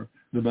answer,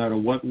 no matter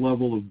what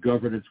level of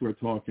governance we're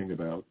talking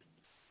about,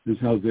 is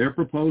how their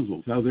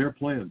proposals, how their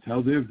plans,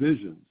 how their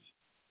visions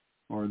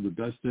are in the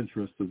best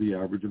interest of the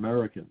average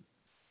American.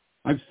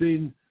 I've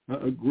seen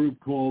a group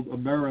called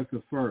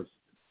America First.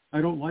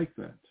 I don't like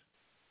that.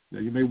 Now,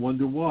 you may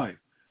wonder why.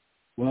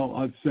 Well,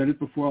 I've said it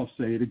before, I'll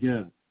say it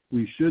again.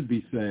 We should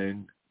be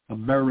saying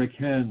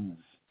Americans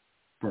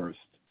first.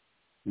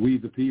 We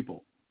the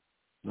people.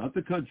 Not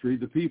the country,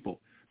 the people.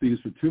 Because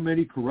for too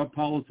many corrupt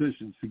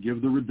politicians,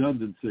 forgive the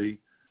redundancy,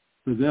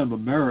 for them,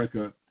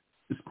 America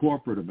is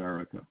corporate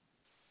America.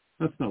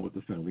 That's not what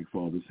the Founding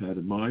Fathers had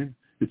in mind.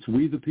 It's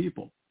we the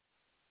people.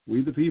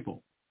 We the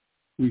people.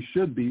 We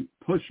should be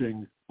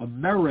pushing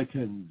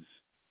Americans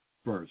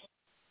first.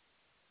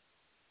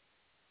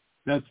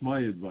 That's my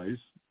advice.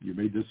 You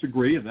may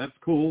disagree, and that's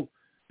cool,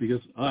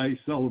 because I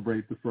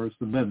celebrate the First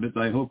Amendment.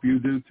 I hope you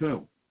do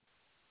too.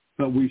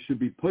 But we should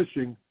be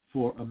pushing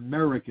for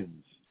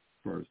Americans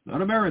first.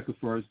 Not America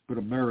first, but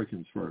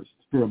Americans first.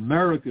 For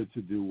America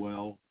to do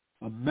well,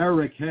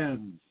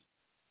 Americans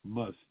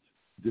must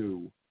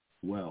do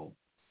well.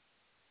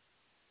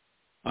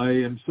 I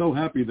am so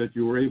happy that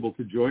you were able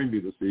to join me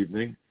this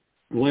evening.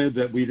 Glad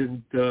that we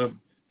didn't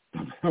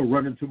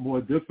run into more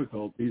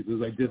difficulties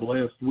as I did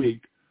last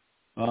week.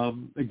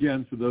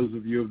 Again, for those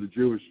of you of the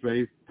Jewish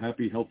faith,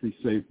 happy, healthy,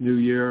 safe New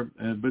Year.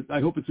 But I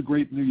hope it's a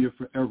great New Year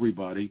for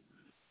everybody.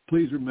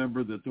 Please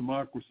remember that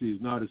democracy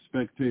is not a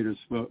spectator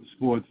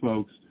sport,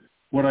 folks.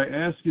 What I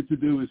ask you to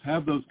do is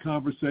have those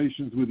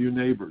conversations with your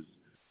neighbors.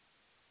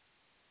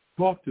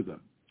 Talk to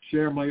them.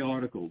 Share my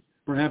articles.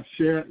 Perhaps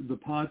share the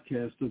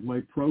podcast of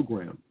my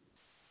program.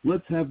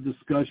 Let's have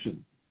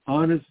discussion.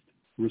 Honest,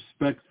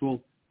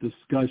 respectful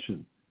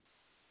discussion.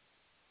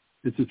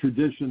 It's a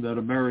tradition that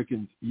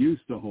Americans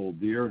used to hold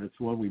dear, and it's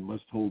one we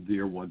must hold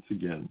dear once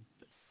again.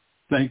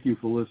 Thank you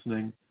for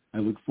listening. I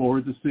look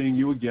forward to seeing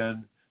you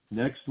again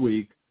next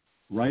week,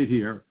 right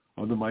here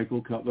on the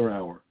Michael Cutler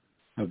Hour.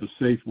 Have a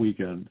safe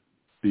weekend.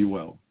 Be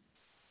well.